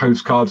 got some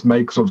postcards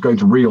made because I was going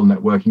to real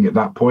networking at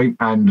that point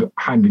and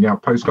handing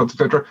out postcards,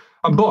 etc.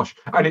 And bosh,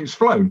 and it's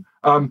flown.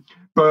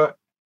 But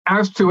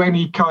as to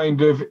any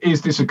kind of,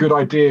 is this a good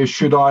idea?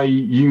 Should I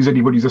use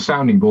anybody as a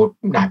sounding board?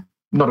 No,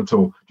 not at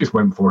all. Just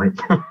went for it.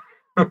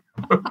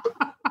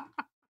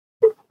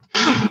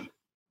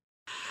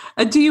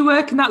 And do you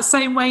work in that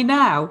same way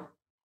now?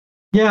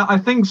 Yeah, I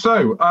think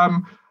so.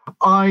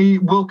 I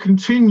will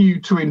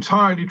continue to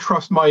entirely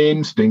trust my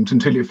instinct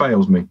until it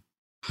fails me.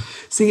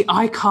 See,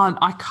 I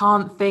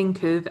can't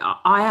think of,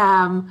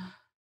 I'm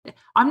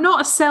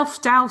not a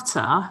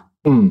self-doubter,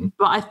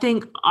 but I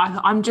think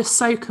I'm just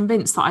so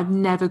convinced that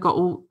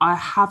I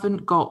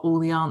haven't got all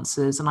the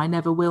answers, and I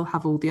never will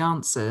have all the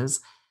answers.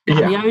 And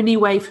the only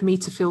way for me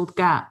to fill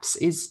gaps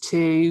is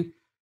to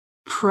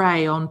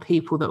prey on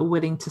people that are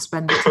willing to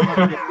spend the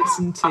time to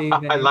listen to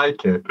me. I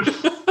like it.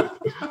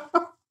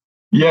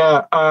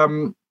 Yeah.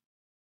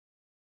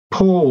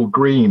 Paul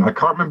Green, I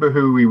can't remember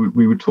who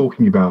we were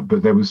talking about,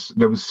 but there was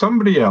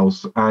somebody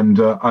else, and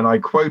I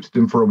quoted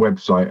him for a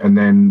website, and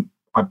then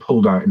I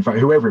pulled out. In fact,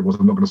 whoever it was,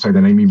 I'm not going to say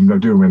their name, even though I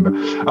do remember.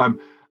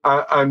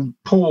 And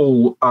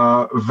Paul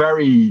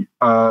very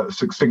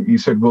succinctly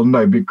said, "Well,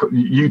 no, because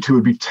you two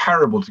would be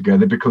terrible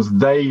together because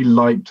they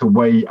like to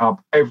weigh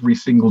up every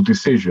single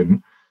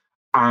decision,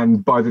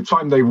 and by the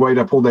time they weighed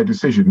up all their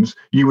decisions,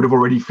 you would have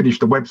already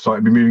finished the website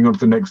and be moving on to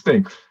the next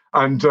thing."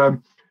 And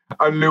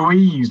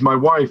Louise, my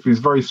wife, is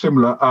very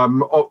similar.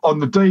 On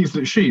the days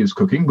that she is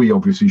cooking, we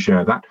obviously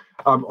share that.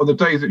 On the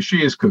days that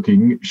she is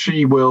cooking,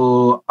 she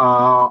will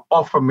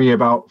offer me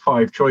about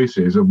 5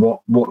 choices of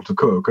what to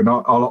cook, and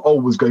I'll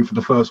always go for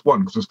the first one,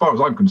 because as far as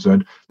I'm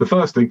concerned, the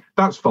first thing,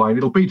 that's fine,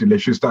 it'll be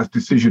delicious, that's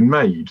decision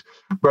made.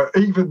 But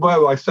even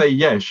though I say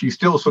yes, she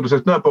still sort of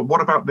says, no, but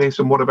what about this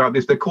and what about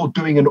this? They're called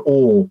doing an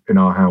or in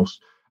our house.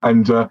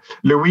 And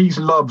Louise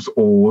loves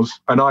ors,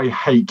 and I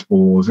hate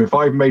ors. If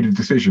I've made a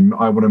decision,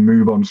 I want to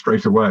move on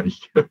straight away.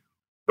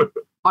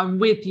 I'm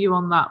with you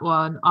on that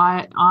one.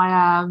 I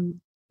am.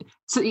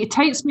 So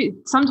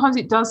sometimes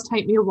it does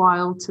take me a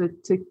while to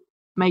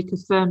make a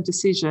firm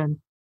decision.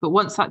 But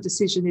once that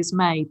decision is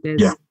made,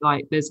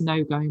 there's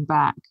no going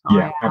back.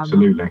 Yeah,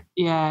 absolutely.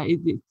 Yeah,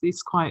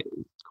 it's quite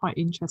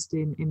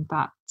interesting in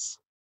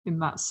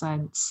that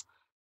sense.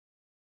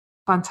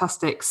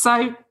 Fantastic.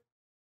 So,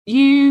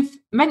 you've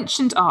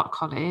mentioned art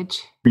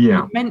college.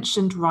 Yeah. You've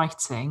mentioned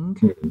writing.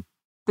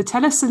 So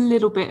tell us a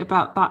little bit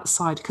about that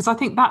side, because I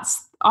think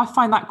I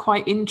find that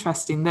quite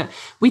interesting, that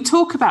we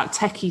talk about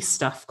techie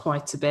stuff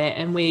quite a bit,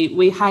 and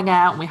we hang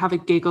out and we have a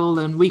giggle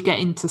and we get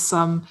into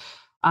some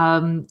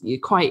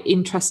quite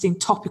interesting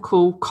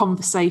topical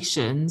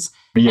conversations.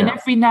 And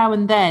every now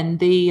and then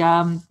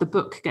the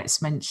book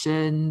gets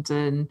mentioned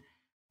and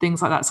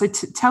things like that. So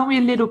tell me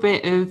a little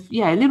bit of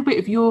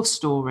your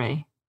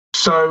story.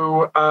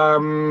 So,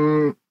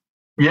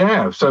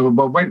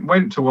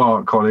 went to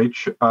art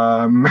college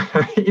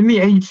in the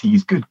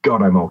 80s. Good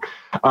God, I'm old.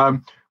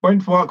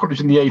 Went to art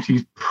college in the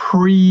 80s,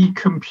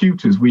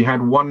 pre-computers. We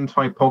had one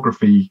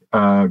typography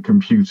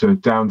computer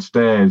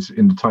downstairs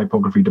in the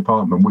typography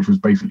department, which was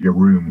basically a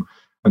room,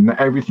 and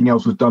everything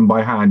else was done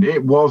by hand.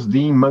 It was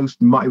it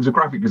was a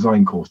graphic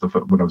design course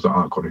when I was at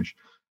art college,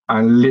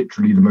 and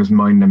literally the most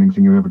mind-numbing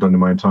thing I've ever done in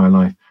my entire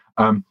life.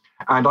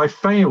 And I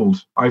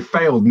failed,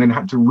 and then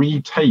had to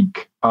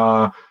retake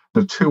the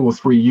 2 or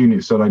 3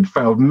 units that I'd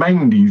failed,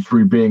 mainly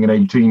through being an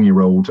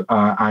 18-year-old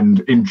and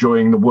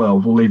enjoying the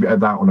world. We'll leave it at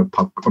that on a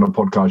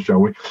podcast, shall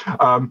we?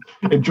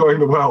 Enjoying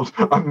the world,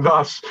 and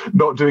thus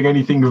not doing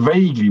anything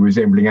vaguely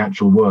resembling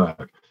actual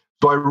work.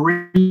 So I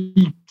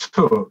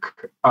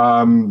retook,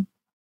 and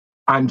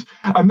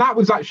that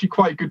was actually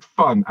quite good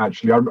fun,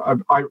 actually.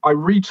 I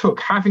retook,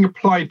 having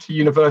applied to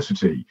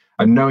university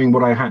and knowing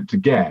what I had to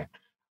get.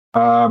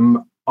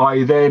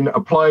 I then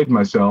applied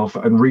myself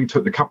and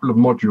retook the couple of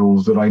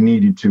modules that I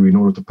needed to in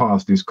order to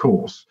pass this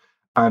course.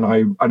 And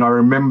I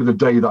remember the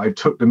day that I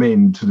took them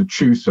in to the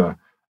tutor,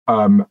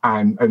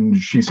 and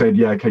she said,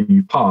 "Yeah, okay,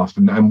 you've passed."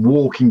 And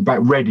walking back,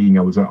 Reading,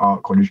 I was at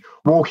art college,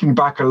 walking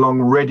back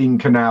along Reading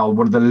Canal,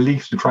 one of the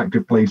least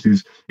attractive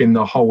places in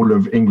the whole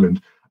of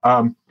England,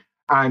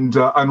 and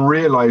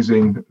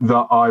realizing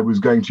that I was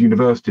going to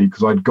university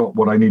because I'd got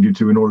what I needed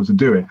to in order to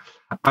do it.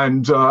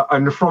 And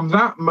from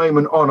that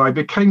moment on, I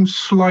became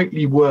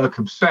slightly work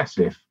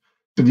obsessive,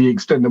 to the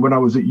extent that when I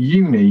was at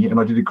uni and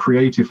I did a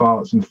creative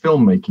arts and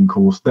filmmaking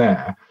course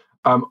there,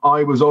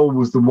 I was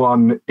always the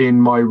one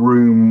in my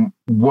room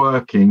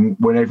working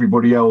when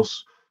everybody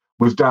else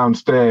was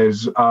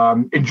downstairs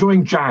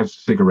enjoying jazz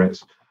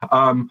cigarettes.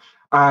 I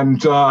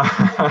was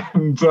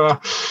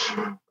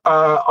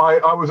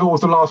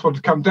always the last one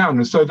to come down.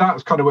 And so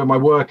that's kind of where my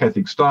work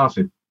ethic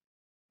started.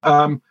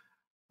 And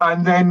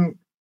then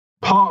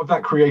part of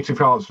that creative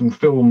arts and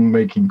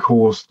filmmaking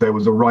course, there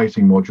was a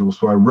writing module.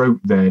 So I wrote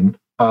then.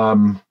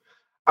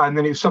 and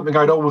then it's something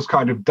I'd always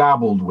kind of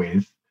dabbled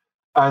with.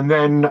 And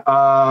then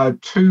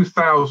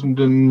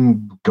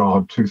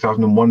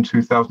 2001,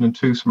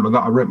 2002, something like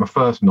that, I wrote my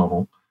first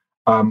novel,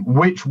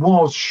 which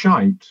was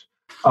shite,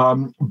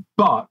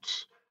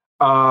 but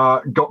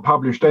got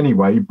published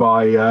anyway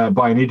by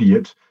an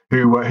idiot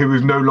who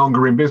was no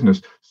longer in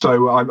business.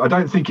 So I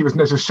don't think it was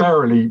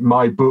necessarily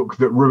my book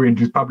that ruined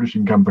his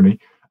publishing company.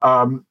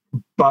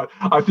 But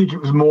I think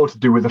it was more to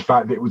do with the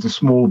fact that it was a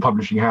small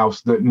publishing house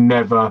that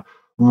never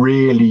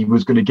really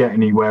was going to get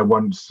anywhere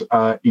once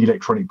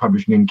electronic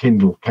publishing and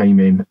Kindle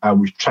came in,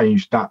 which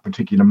changed that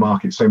particular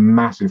market so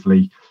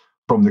massively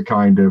from the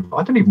kind of,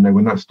 I don't even know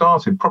when that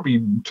started,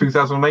 probably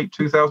 2008,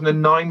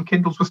 2009,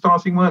 Kindles were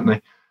starting, weren't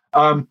they?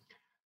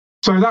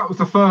 So that was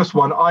the first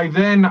one. I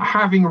then,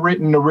 having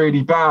written a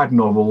really bad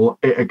novel,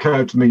 it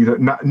occurred to me that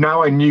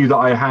now I knew that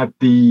I had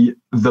the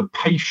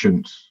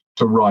patience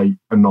to write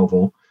a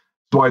novel.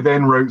 So I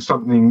then wrote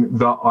something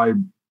that I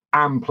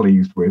am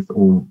pleased with,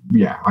 or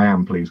yeah, I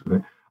am pleased with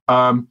it.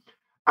 And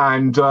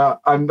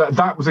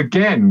that was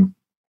again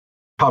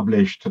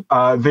published,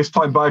 this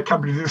time by a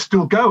company that's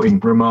still going,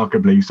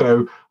 remarkably.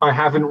 So I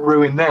haven't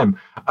ruined them.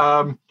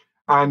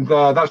 And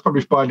that's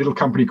published by a little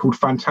company called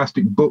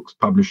Fantastic Books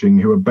Publishing,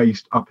 who are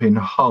based up in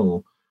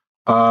Hull.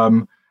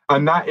 And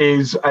that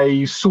is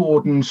a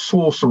sword and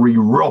sorcery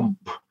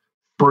romp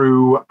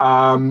through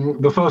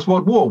the First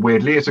World War,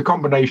 weirdly. It's a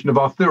combination of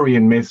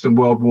Arthurian myths and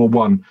World War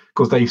One,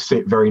 because they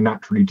sit very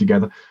naturally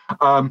together.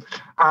 And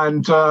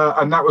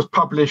that was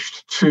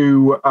published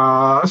to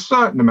a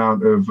certain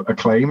amount of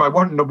acclaim. I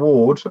won an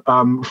award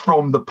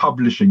from the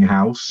publishing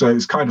house. So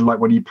it's kind of like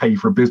when you pay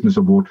for a business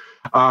award.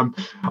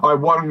 I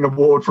won an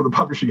award from the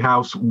publishing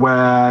house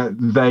where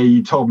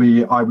they told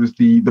me I was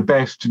the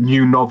best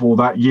new novel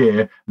that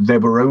year. There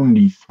were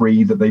only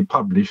 3 that they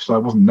published, so I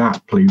wasn't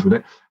that pleased with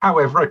it.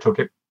 However, I took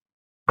it.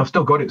 I've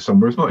still got it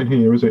somewhere. It's not in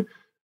here, is it?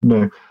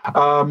 No.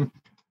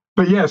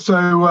 But yeah,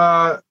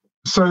 so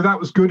that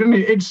was good, and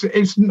it's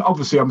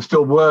obviously I'm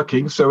still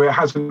working, so it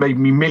hasn't made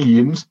me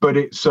millions, but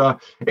it's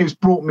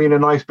brought me in a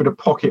nice bit of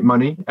pocket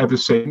money ever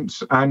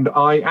since, and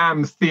I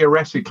am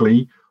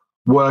theoretically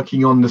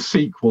working on the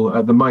sequel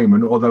at the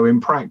moment, although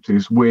in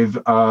practice with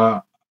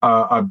a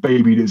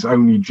baby that's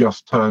only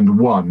just turned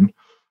 1,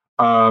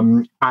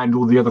 and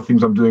all the other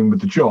things I'm doing with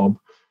the job.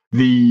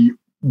 The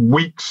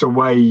weeks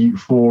away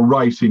for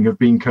writing have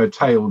been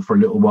curtailed for a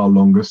little while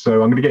longer,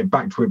 so I'm going to get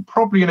back to it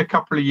probably in a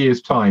couple of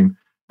years' time,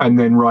 and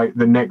then write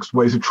the next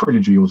it's a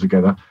trilogy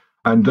altogether.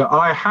 And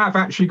I have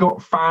actually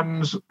got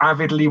fans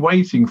avidly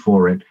waiting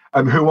for it,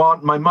 who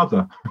aren't my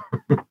mother.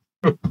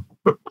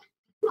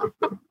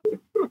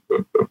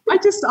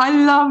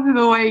 I love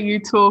the way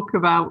you talk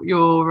about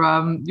your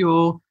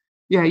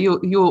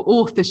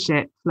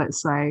authorship.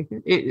 Let's say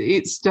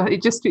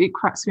it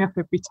cracks me up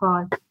every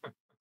time.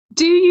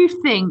 Do you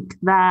think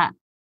that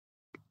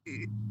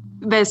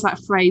there's that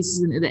phrase,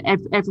 isn't it,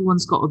 that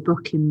everyone's got a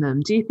book in them?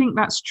 Do you think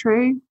that's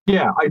true?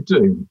 Yeah, I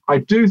do. I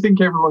do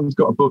think everyone's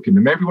got a book in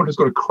them. Everyone has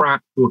got a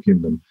crap book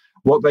in them.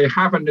 What they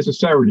haven't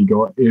necessarily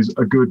got is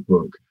a good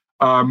book.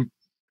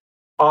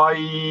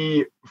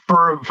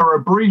 For a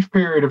brief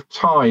period of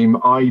time,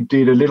 I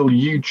did a little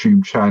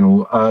YouTube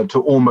channel to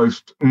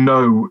almost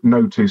no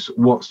notice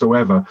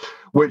whatsoever,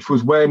 which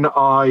was when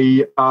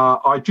I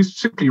just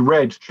simply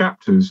read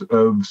chapters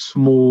of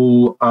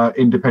small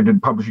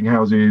independent publishing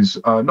houses'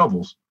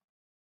 novels,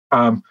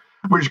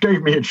 which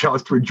gave me a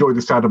chance to enjoy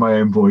the sound of my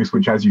own voice,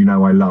 which, as you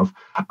know, I love,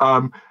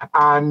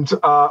 and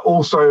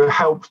also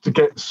helped to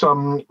get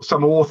some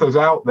authors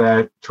out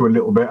there to a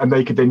little bit, and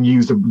they could then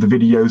use the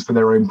videos for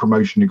their own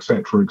promotion,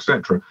 etc.,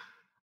 etc.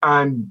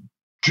 And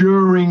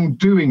during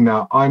doing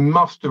that, I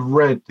must have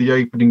read the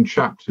opening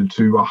chapter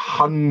to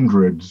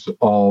hundreds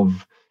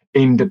of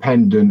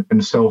independent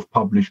and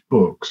self-published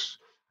books,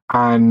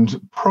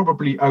 and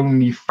probably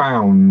only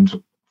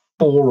found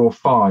 4 or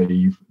 5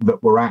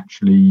 that were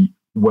actually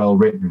well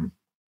written.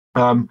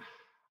 And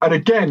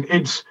again,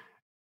 it's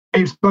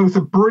both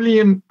a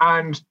brilliant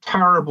and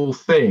terrible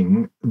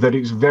thing that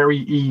it's very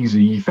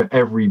easy for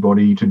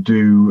everybody to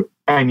do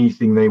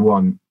anything they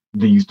want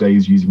these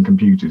days using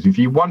computers. If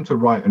you want to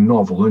write a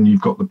novel and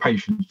you've got the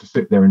patience to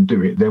sit there and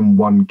do it, then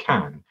one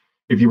can.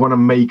 If you want to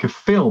make a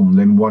film,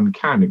 then one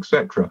can,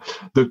 etc.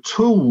 The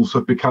tools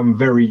have become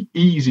very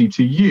easy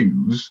to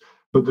use,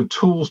 but the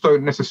tools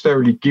don't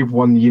necessarily give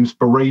one the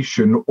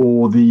inspiration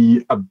or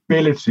the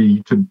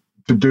ability to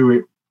do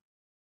it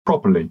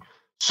properly.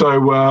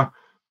 So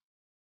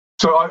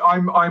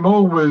I'm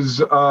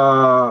always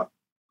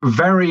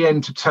very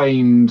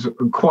entertained,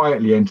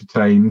 quietly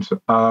entertained,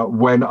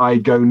 when I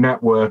go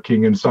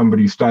networking and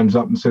somebody stands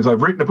up and says,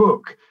 "I've written a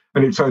book,"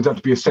 and it turns out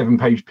to be a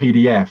 7-page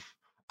PDF.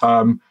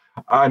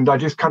 And I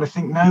just kind of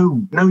think,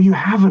 no, you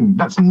haven't.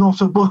 That's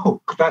not a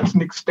book. That's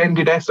an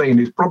extended essay, and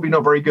it's probably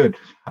not very good.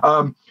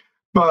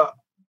 But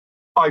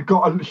I've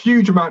got a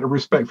huge amount of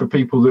respect for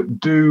people that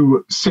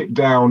do sit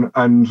down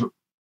and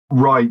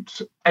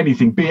write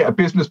anything, be it a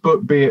business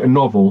book, be it a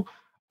novel.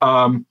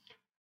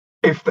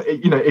 If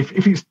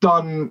it's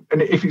done,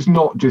 and if it's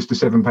not just a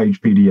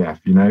 7-page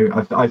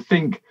PDF, I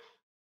think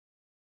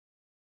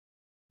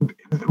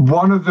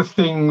one of the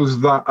things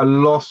that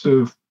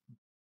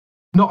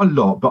not a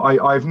lot, but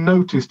I've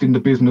noticed in the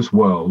business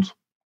world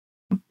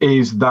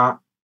is that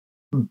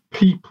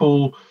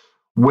people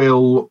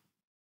will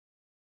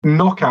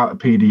knock out a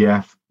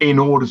PDF in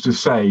order to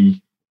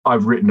say,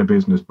 I've written a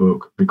business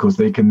book, because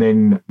they can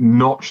then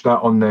notch that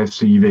on their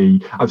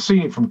CV. I've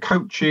seen it from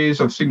coaches,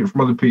 I've seen it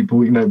from other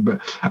people,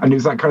 and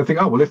it's that kind of thing.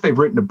 Oh, well, if they've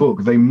written a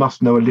book, they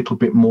must know a little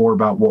bit more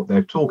about what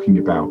they're talking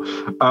about.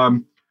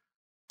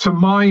 To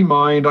my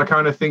mind, I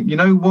kind of think, you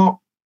know what?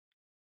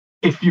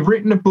 If you've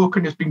written a book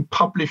and it's been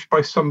published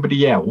by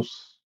somebody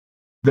else,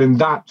 then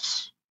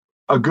that's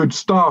a good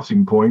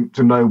starting point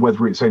to know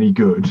whether it's any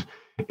good.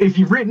 If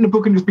you've written a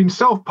book and it's been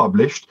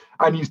self-published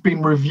and it's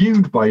been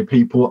reviewed by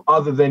people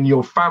other than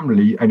your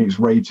family and it's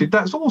rated,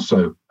 that's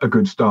also a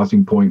good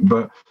starting point.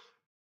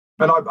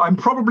 I'm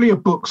probably a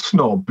book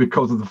snob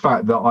because of the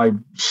fact that I've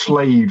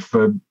slaved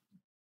for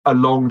a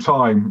long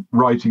time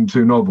writing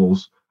 2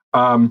 novels.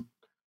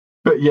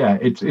 But yeah,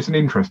 it's an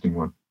interesting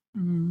one.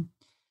 Mm.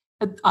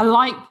 I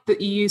like that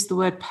you used the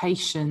word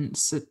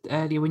patience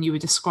earlier when you were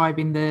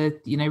describing the,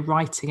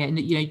 writing it, and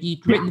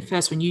you'd written the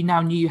first one. You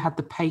now knew you had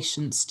the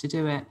patience to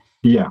do it.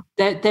 Yeah,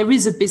 there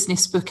is a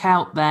business book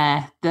out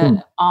there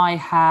that I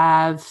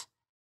have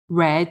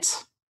read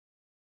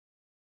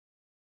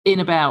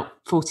in about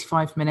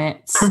 45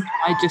 minutes.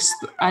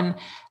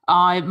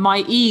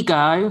 My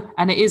ego,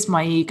 and it is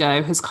my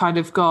ego, has kind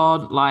of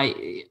gone like,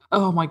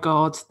 oh my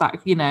God,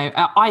 that,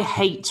 I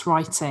hate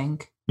writing.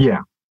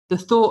 Yeah. The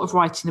thought of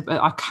writing a book,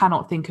 I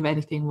cannot think of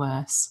anything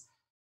worse.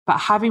 But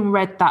having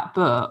read that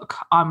book,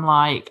 I'm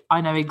like,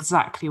 I know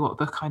exactly what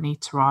book I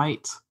need to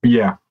write.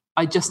 Yeah.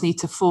 I just need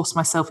to force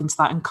myself into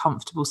that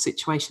uncomfortable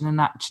situation and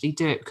actually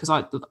do it, because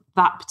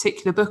that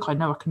particular book, I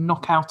know I can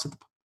knock out of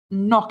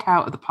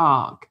the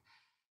park.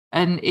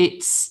 And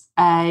it's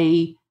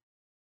one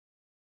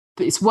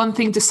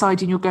thing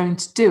deciding you're going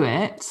to do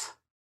it.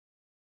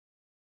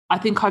 I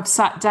think I've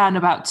sat down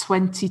about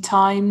 20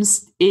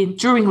 times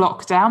during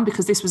lockdown,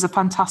 because this was a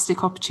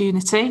fantastic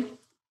opportunity.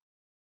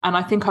 And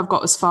I think I've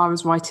got as far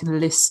as writing a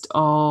list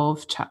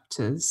of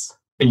chapters.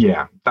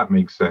 Yeah, that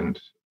makes sense.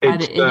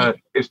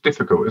 It's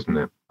difficult, isn't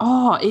it?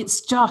 Oh,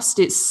 it's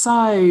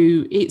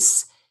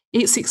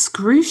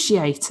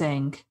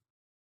excruciating.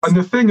 And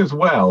the thing as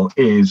well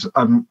is,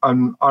 I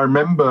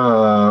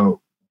remember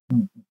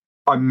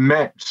I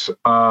met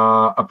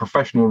a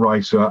professional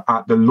writer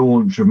at the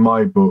launch of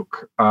my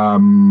book,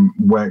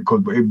 where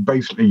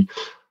basically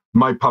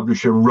my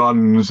publisher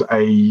runs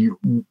a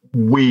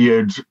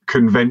weird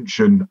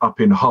convention up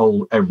in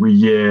Hull every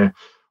year,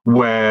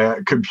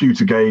 where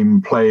computer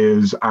game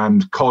players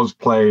and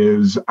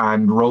cosplayers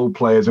and role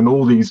players and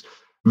all these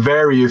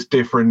various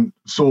different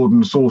sword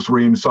and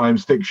sorcery and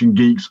science fiction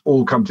geeks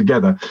all come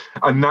together.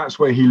 And that's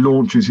where he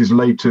launches his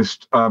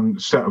latest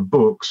set of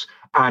books,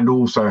 and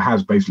also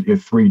has basically a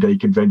 3-day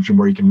convention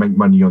where he can make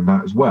money on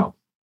that as well.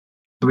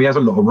 So he has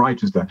a lot of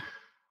writers there.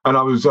 And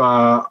I was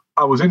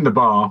in the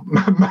bar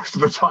most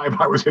of the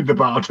time. I was in the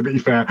bar, to be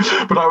fair,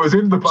 but I was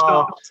in the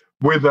bar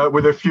with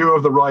a few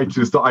of the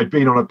writers that I'd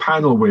been on a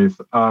panel with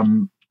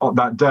on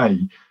that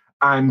day,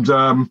 and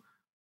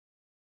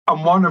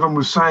one of them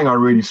was saying I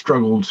really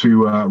struggled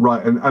to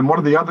write, and one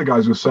of the other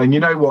guys was saying, you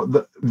know what,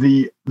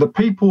 the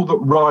people that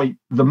write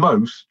the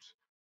most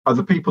are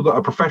the people that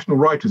are professional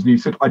writers. And he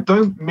said, I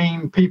don't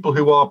mean people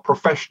who are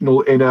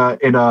professional in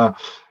a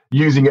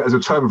using it as a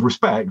term of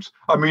respect.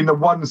 I mean the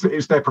ones that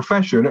it's their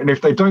profession, and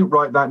if they don't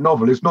write that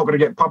novel, it's not going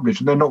to get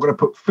published, and they're not going to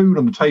put food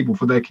on the table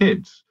for their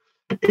kids.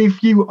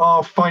 If you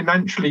are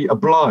financially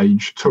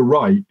obliged to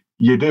write,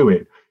 you do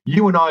it.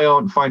 You and I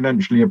aren't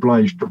financially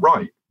obliged to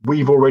write.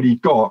 We've already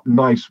got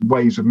nice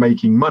ways of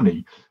making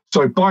money.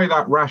 So by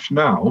that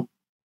rationale,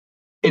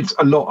 it's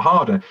a lot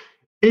harder.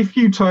 If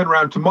you turn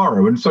around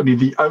tomorrow and suddenly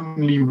the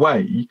only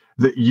way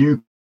that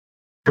you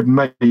could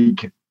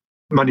make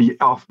money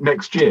off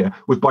next year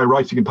was by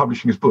writing and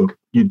publishing his book,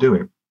 you'd do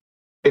it.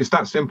 It's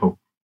that simple.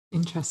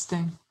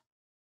 Interesting.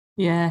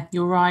 Yeah,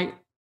 you're right.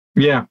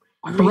 Yeah.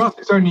 For us,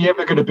 it's only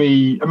ever going to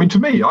be, I mean, to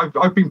me,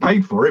 I've been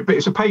paid for it, but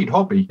it's a paid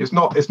hobby. It's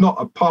not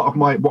a part of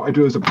what I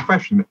do as a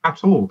profession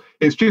at all.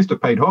 It's just a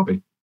paid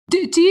hobby.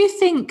 Do you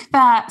think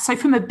that, so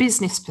from a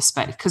business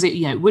perspective, because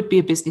it would be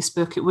a business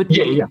book, it would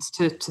be linked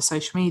to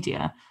social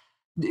media.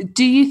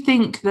 Do you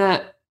think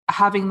that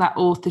having that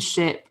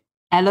authorship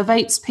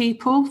elevates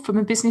people from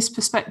a business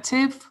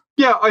perspective?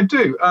 Yeah, I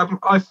do.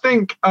 I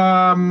think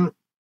there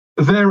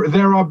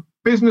are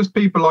business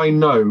people I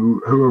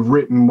know who have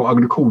written what I'm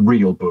going to call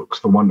real books,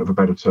 for want of a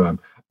better term,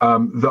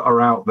 that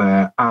are out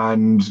there,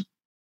 and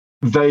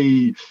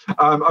they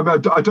I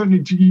don't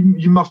need to,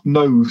 you must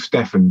know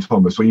Stephen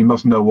Thomas, or you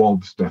must know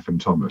of Stephen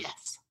Thomas.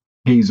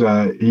 Yes.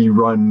 He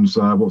runs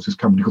what's his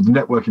company called, the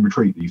Networking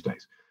Retreat these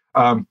days.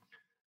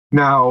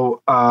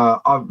 Now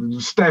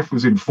Steph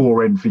was in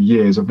 4N for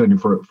years. I've known him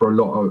for a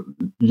lot of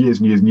years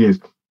and years and years,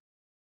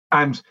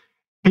 and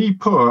he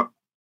put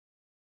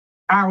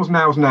hours and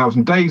hours and hours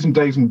and days and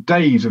days and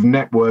days of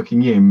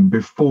networking in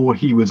before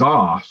he was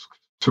asked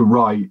to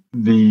write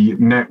the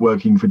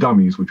Networking for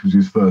Dummies, which was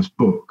his first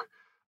book.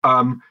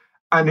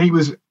 And he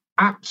was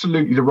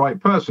absolutely the right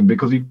person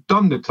because he'd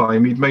done the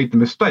time, he'd made the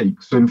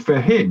mistakes. And for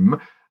him,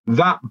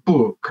 that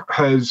book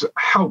has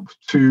helped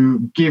to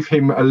give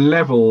him a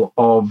level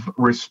of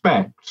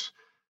respect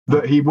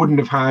that he wouldn't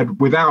have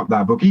had without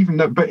that book, even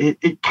though, but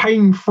it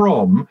came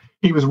from,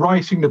 he was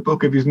writing the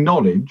book of his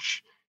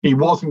knowledge. He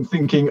wasn't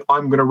thinking,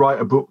 I'm going to write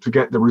a book to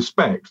get the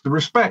respect. The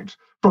respect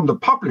from the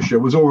publisher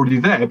was already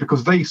there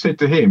because they said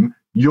to him,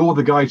 you're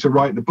the guy to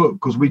write the book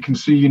because we can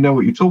see you know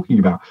what you're talking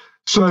about.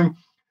 So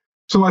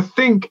I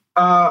think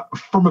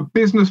from a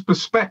business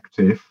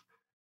perspective,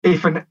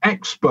 if an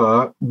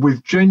expert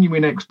with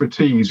genuine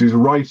expertise is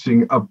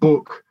writing a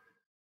book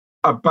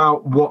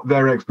about what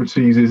their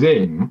expertise is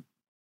in,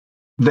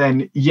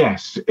 then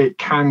yes, it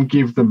can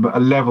give them a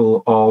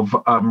level of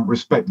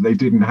respect that they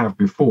didn't have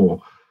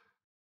before.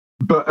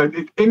 But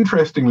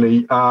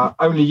interestingly,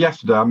 only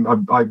yesterday,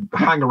 I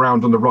hang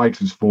around on the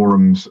writers'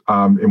 forums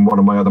in one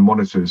of my other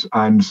monitors,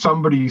 and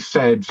somebody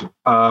said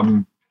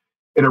in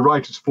a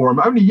writers' forum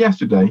only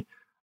yesterday,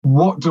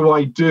 what do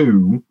I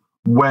do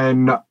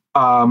when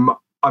I'm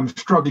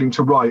struggling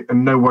to write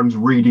and no one's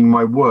reading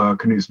my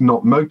work and it's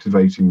not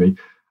motivating me?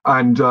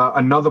 And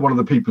another one of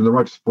the people in the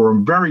writers'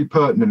 forum very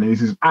pertinently,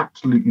 this is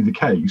absolutely the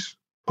case,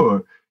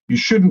 put, you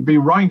shouldn't be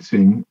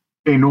writing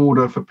in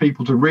order for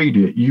people to read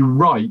it. You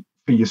write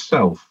for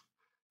yourself.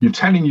 You're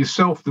telling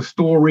yourself the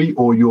story,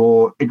 or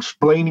you're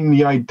explaining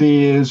the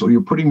ideas, or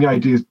you're putting the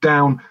ideas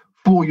down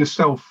for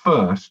yourself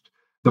first.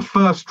 The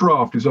first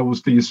draft is always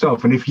for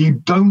yourself. And if you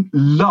don't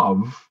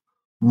love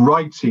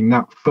writing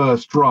that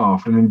first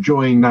draft and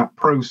enjoying that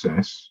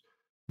process,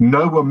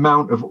 no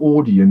amount of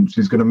audience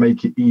is going to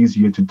make it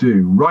easier to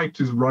do.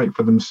 Writers write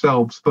for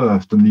themselves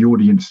first and the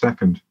audience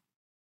second.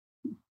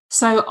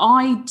 So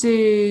I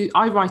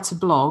write a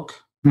blog.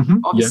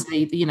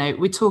 Obviously, you know,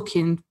 we're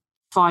talking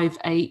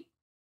 500-800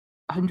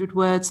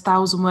 words,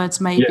 1,000 words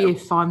maybe,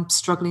 if I'm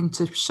struggling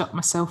to shut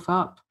myself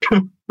up.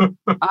 And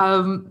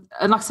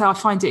like I say, I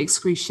find it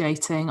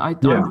excruciating. I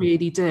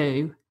really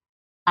do.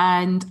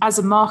 And as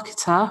a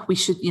marketer, we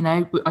should, you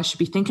know, I should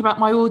be thinking about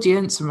my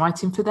audience and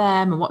writing for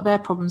them and what their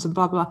problems and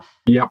blah, blah.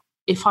 Yeah.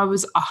 If I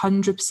was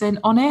 100%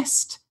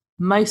 honest,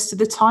 most of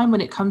the time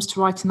when it comes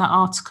to writing that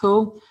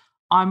article,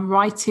 I'm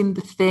writing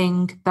the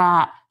thing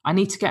that I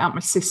need to get out my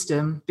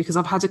system because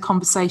I've had a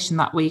conversation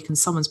that week and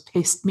someone's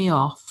pissed me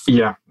off.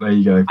 Yeah, there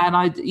you go. And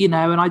I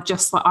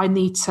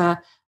need to,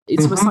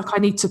 it's almost like I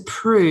need to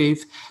prove.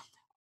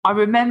 I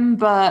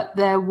remember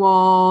I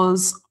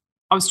was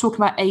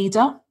talking about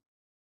ADA.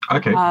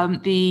 Okay.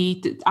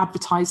 The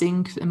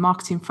advertising and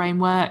marketing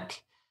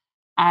framework,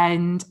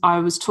 and I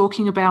was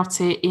talking about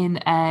it in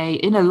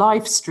a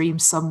live stream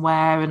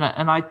somewhere, and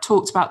I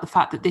talked about the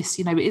fact that this,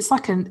 you know, it's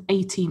like an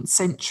 18th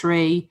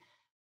century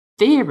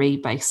theory,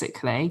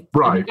 basically.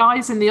 Right. And the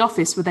guys in the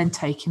office were then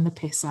taking the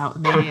piss out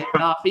of me, and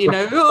laughing, you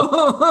know,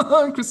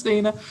 oh,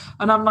 Christina,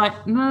 and I'm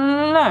like,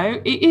 no,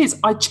 it is.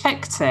 I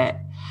checked it.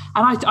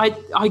 And I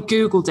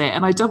Googled it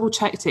and I double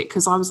checked it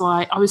because I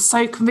was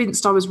so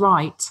convinced I was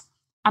right.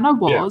 And I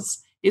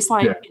was. Yeah. It's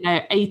like, you know,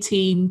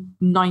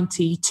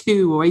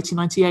 1892 or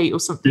 1898 or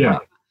something like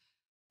that.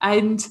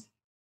 And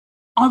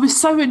I was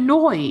so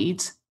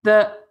annoyed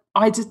that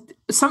I did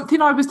something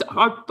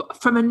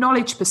from a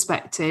knowledge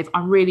perspective,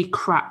 I'm really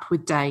crap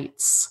with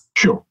dates.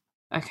 Sure.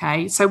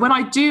 Okay. So when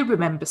I do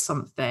remember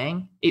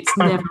something, it's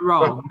never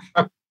wrong.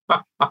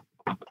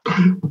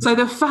 So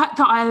the fact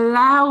that I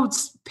allowed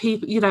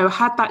people, you know,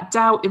 had that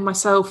doubt in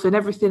myself and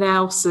everything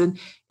else, and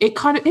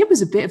it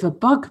was a bit of a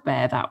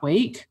bugbear that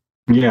week.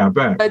 Yeah, I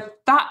bet. But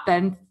that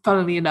then,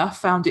 funnily enough,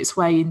 found its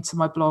way into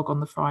my blog on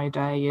the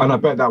Friday. And I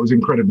bet that was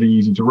incredibly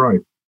easy to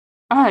write.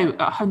 Oh,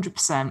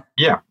 100%.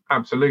 Yeah,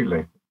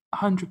 absolutely.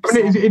 100%.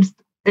 I mean,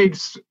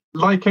 it's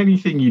like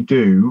anything you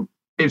do,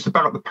 it's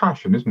about the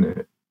passion, isn't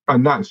it?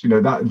 And that's, you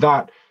know,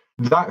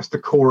 that's the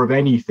core of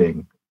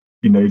anything.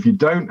 You know, if you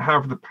don't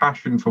have the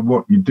passion for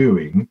what you're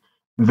doing,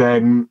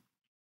 then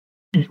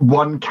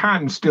one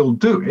can still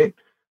do it,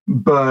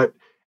 but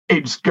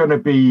it's going to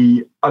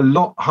be a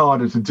lot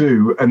harder to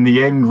do, and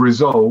the end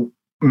result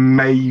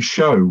may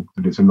show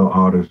that it's a lot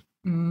harder.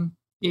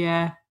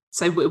 Yeah.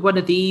 So one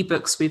of the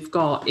ebooks we've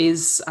got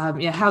is how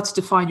to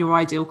define your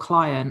ideal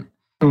client.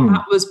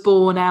 That was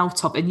born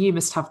out of, and you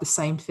must have the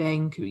same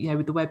thing, you know,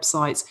 with the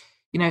websites.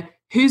 You know,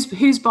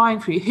 who's buying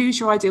for you? Who's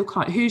your ideal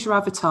client? Who's your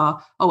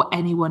avatar? Oh,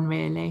 anyone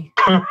really?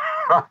 Yeah.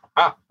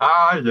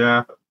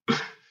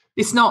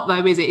 It's not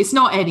though, is it? It's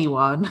not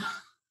anyone.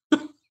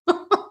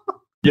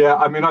 Yeah,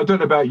 I mean, I don't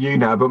know about you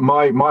now, but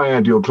my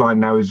ideal client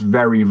now is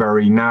very,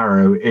 very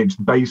narrow. It's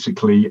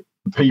basically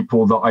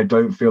people that I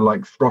don't feel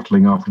like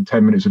throttling after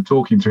 10 minutes of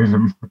talking to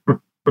them.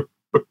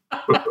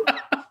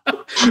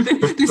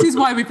 This is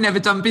why we've never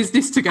done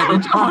business together,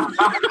 John.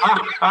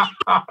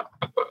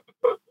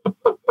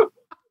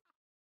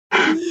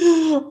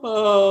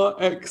 Oh,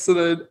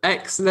 excellent.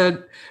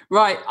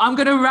 Right, I'm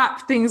going to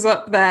wrap things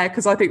up there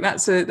because I think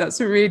that's a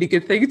really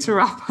good thing to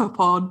wrap up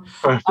on.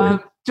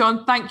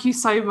 John, thank you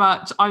so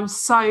much. I'm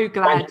so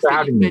glad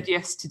that you said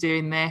yes to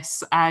doing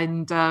this.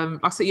 And like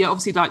I said,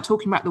 obviously, like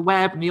talking about the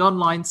web and the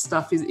online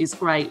stuff is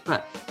great.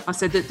 But I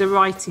said that the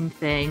writing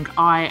thing,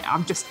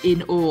 I'm just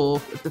in awe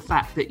of the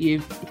fact that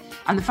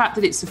and the fact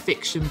that it's a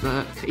fiction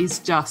book is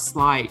just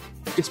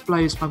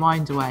blows my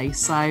mind away.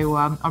 So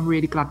I'm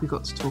really glad we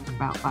got to talk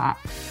about that.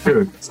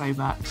 Good. Thank you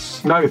so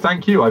much. No,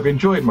 thank you. I've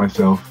enjoyed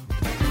myself.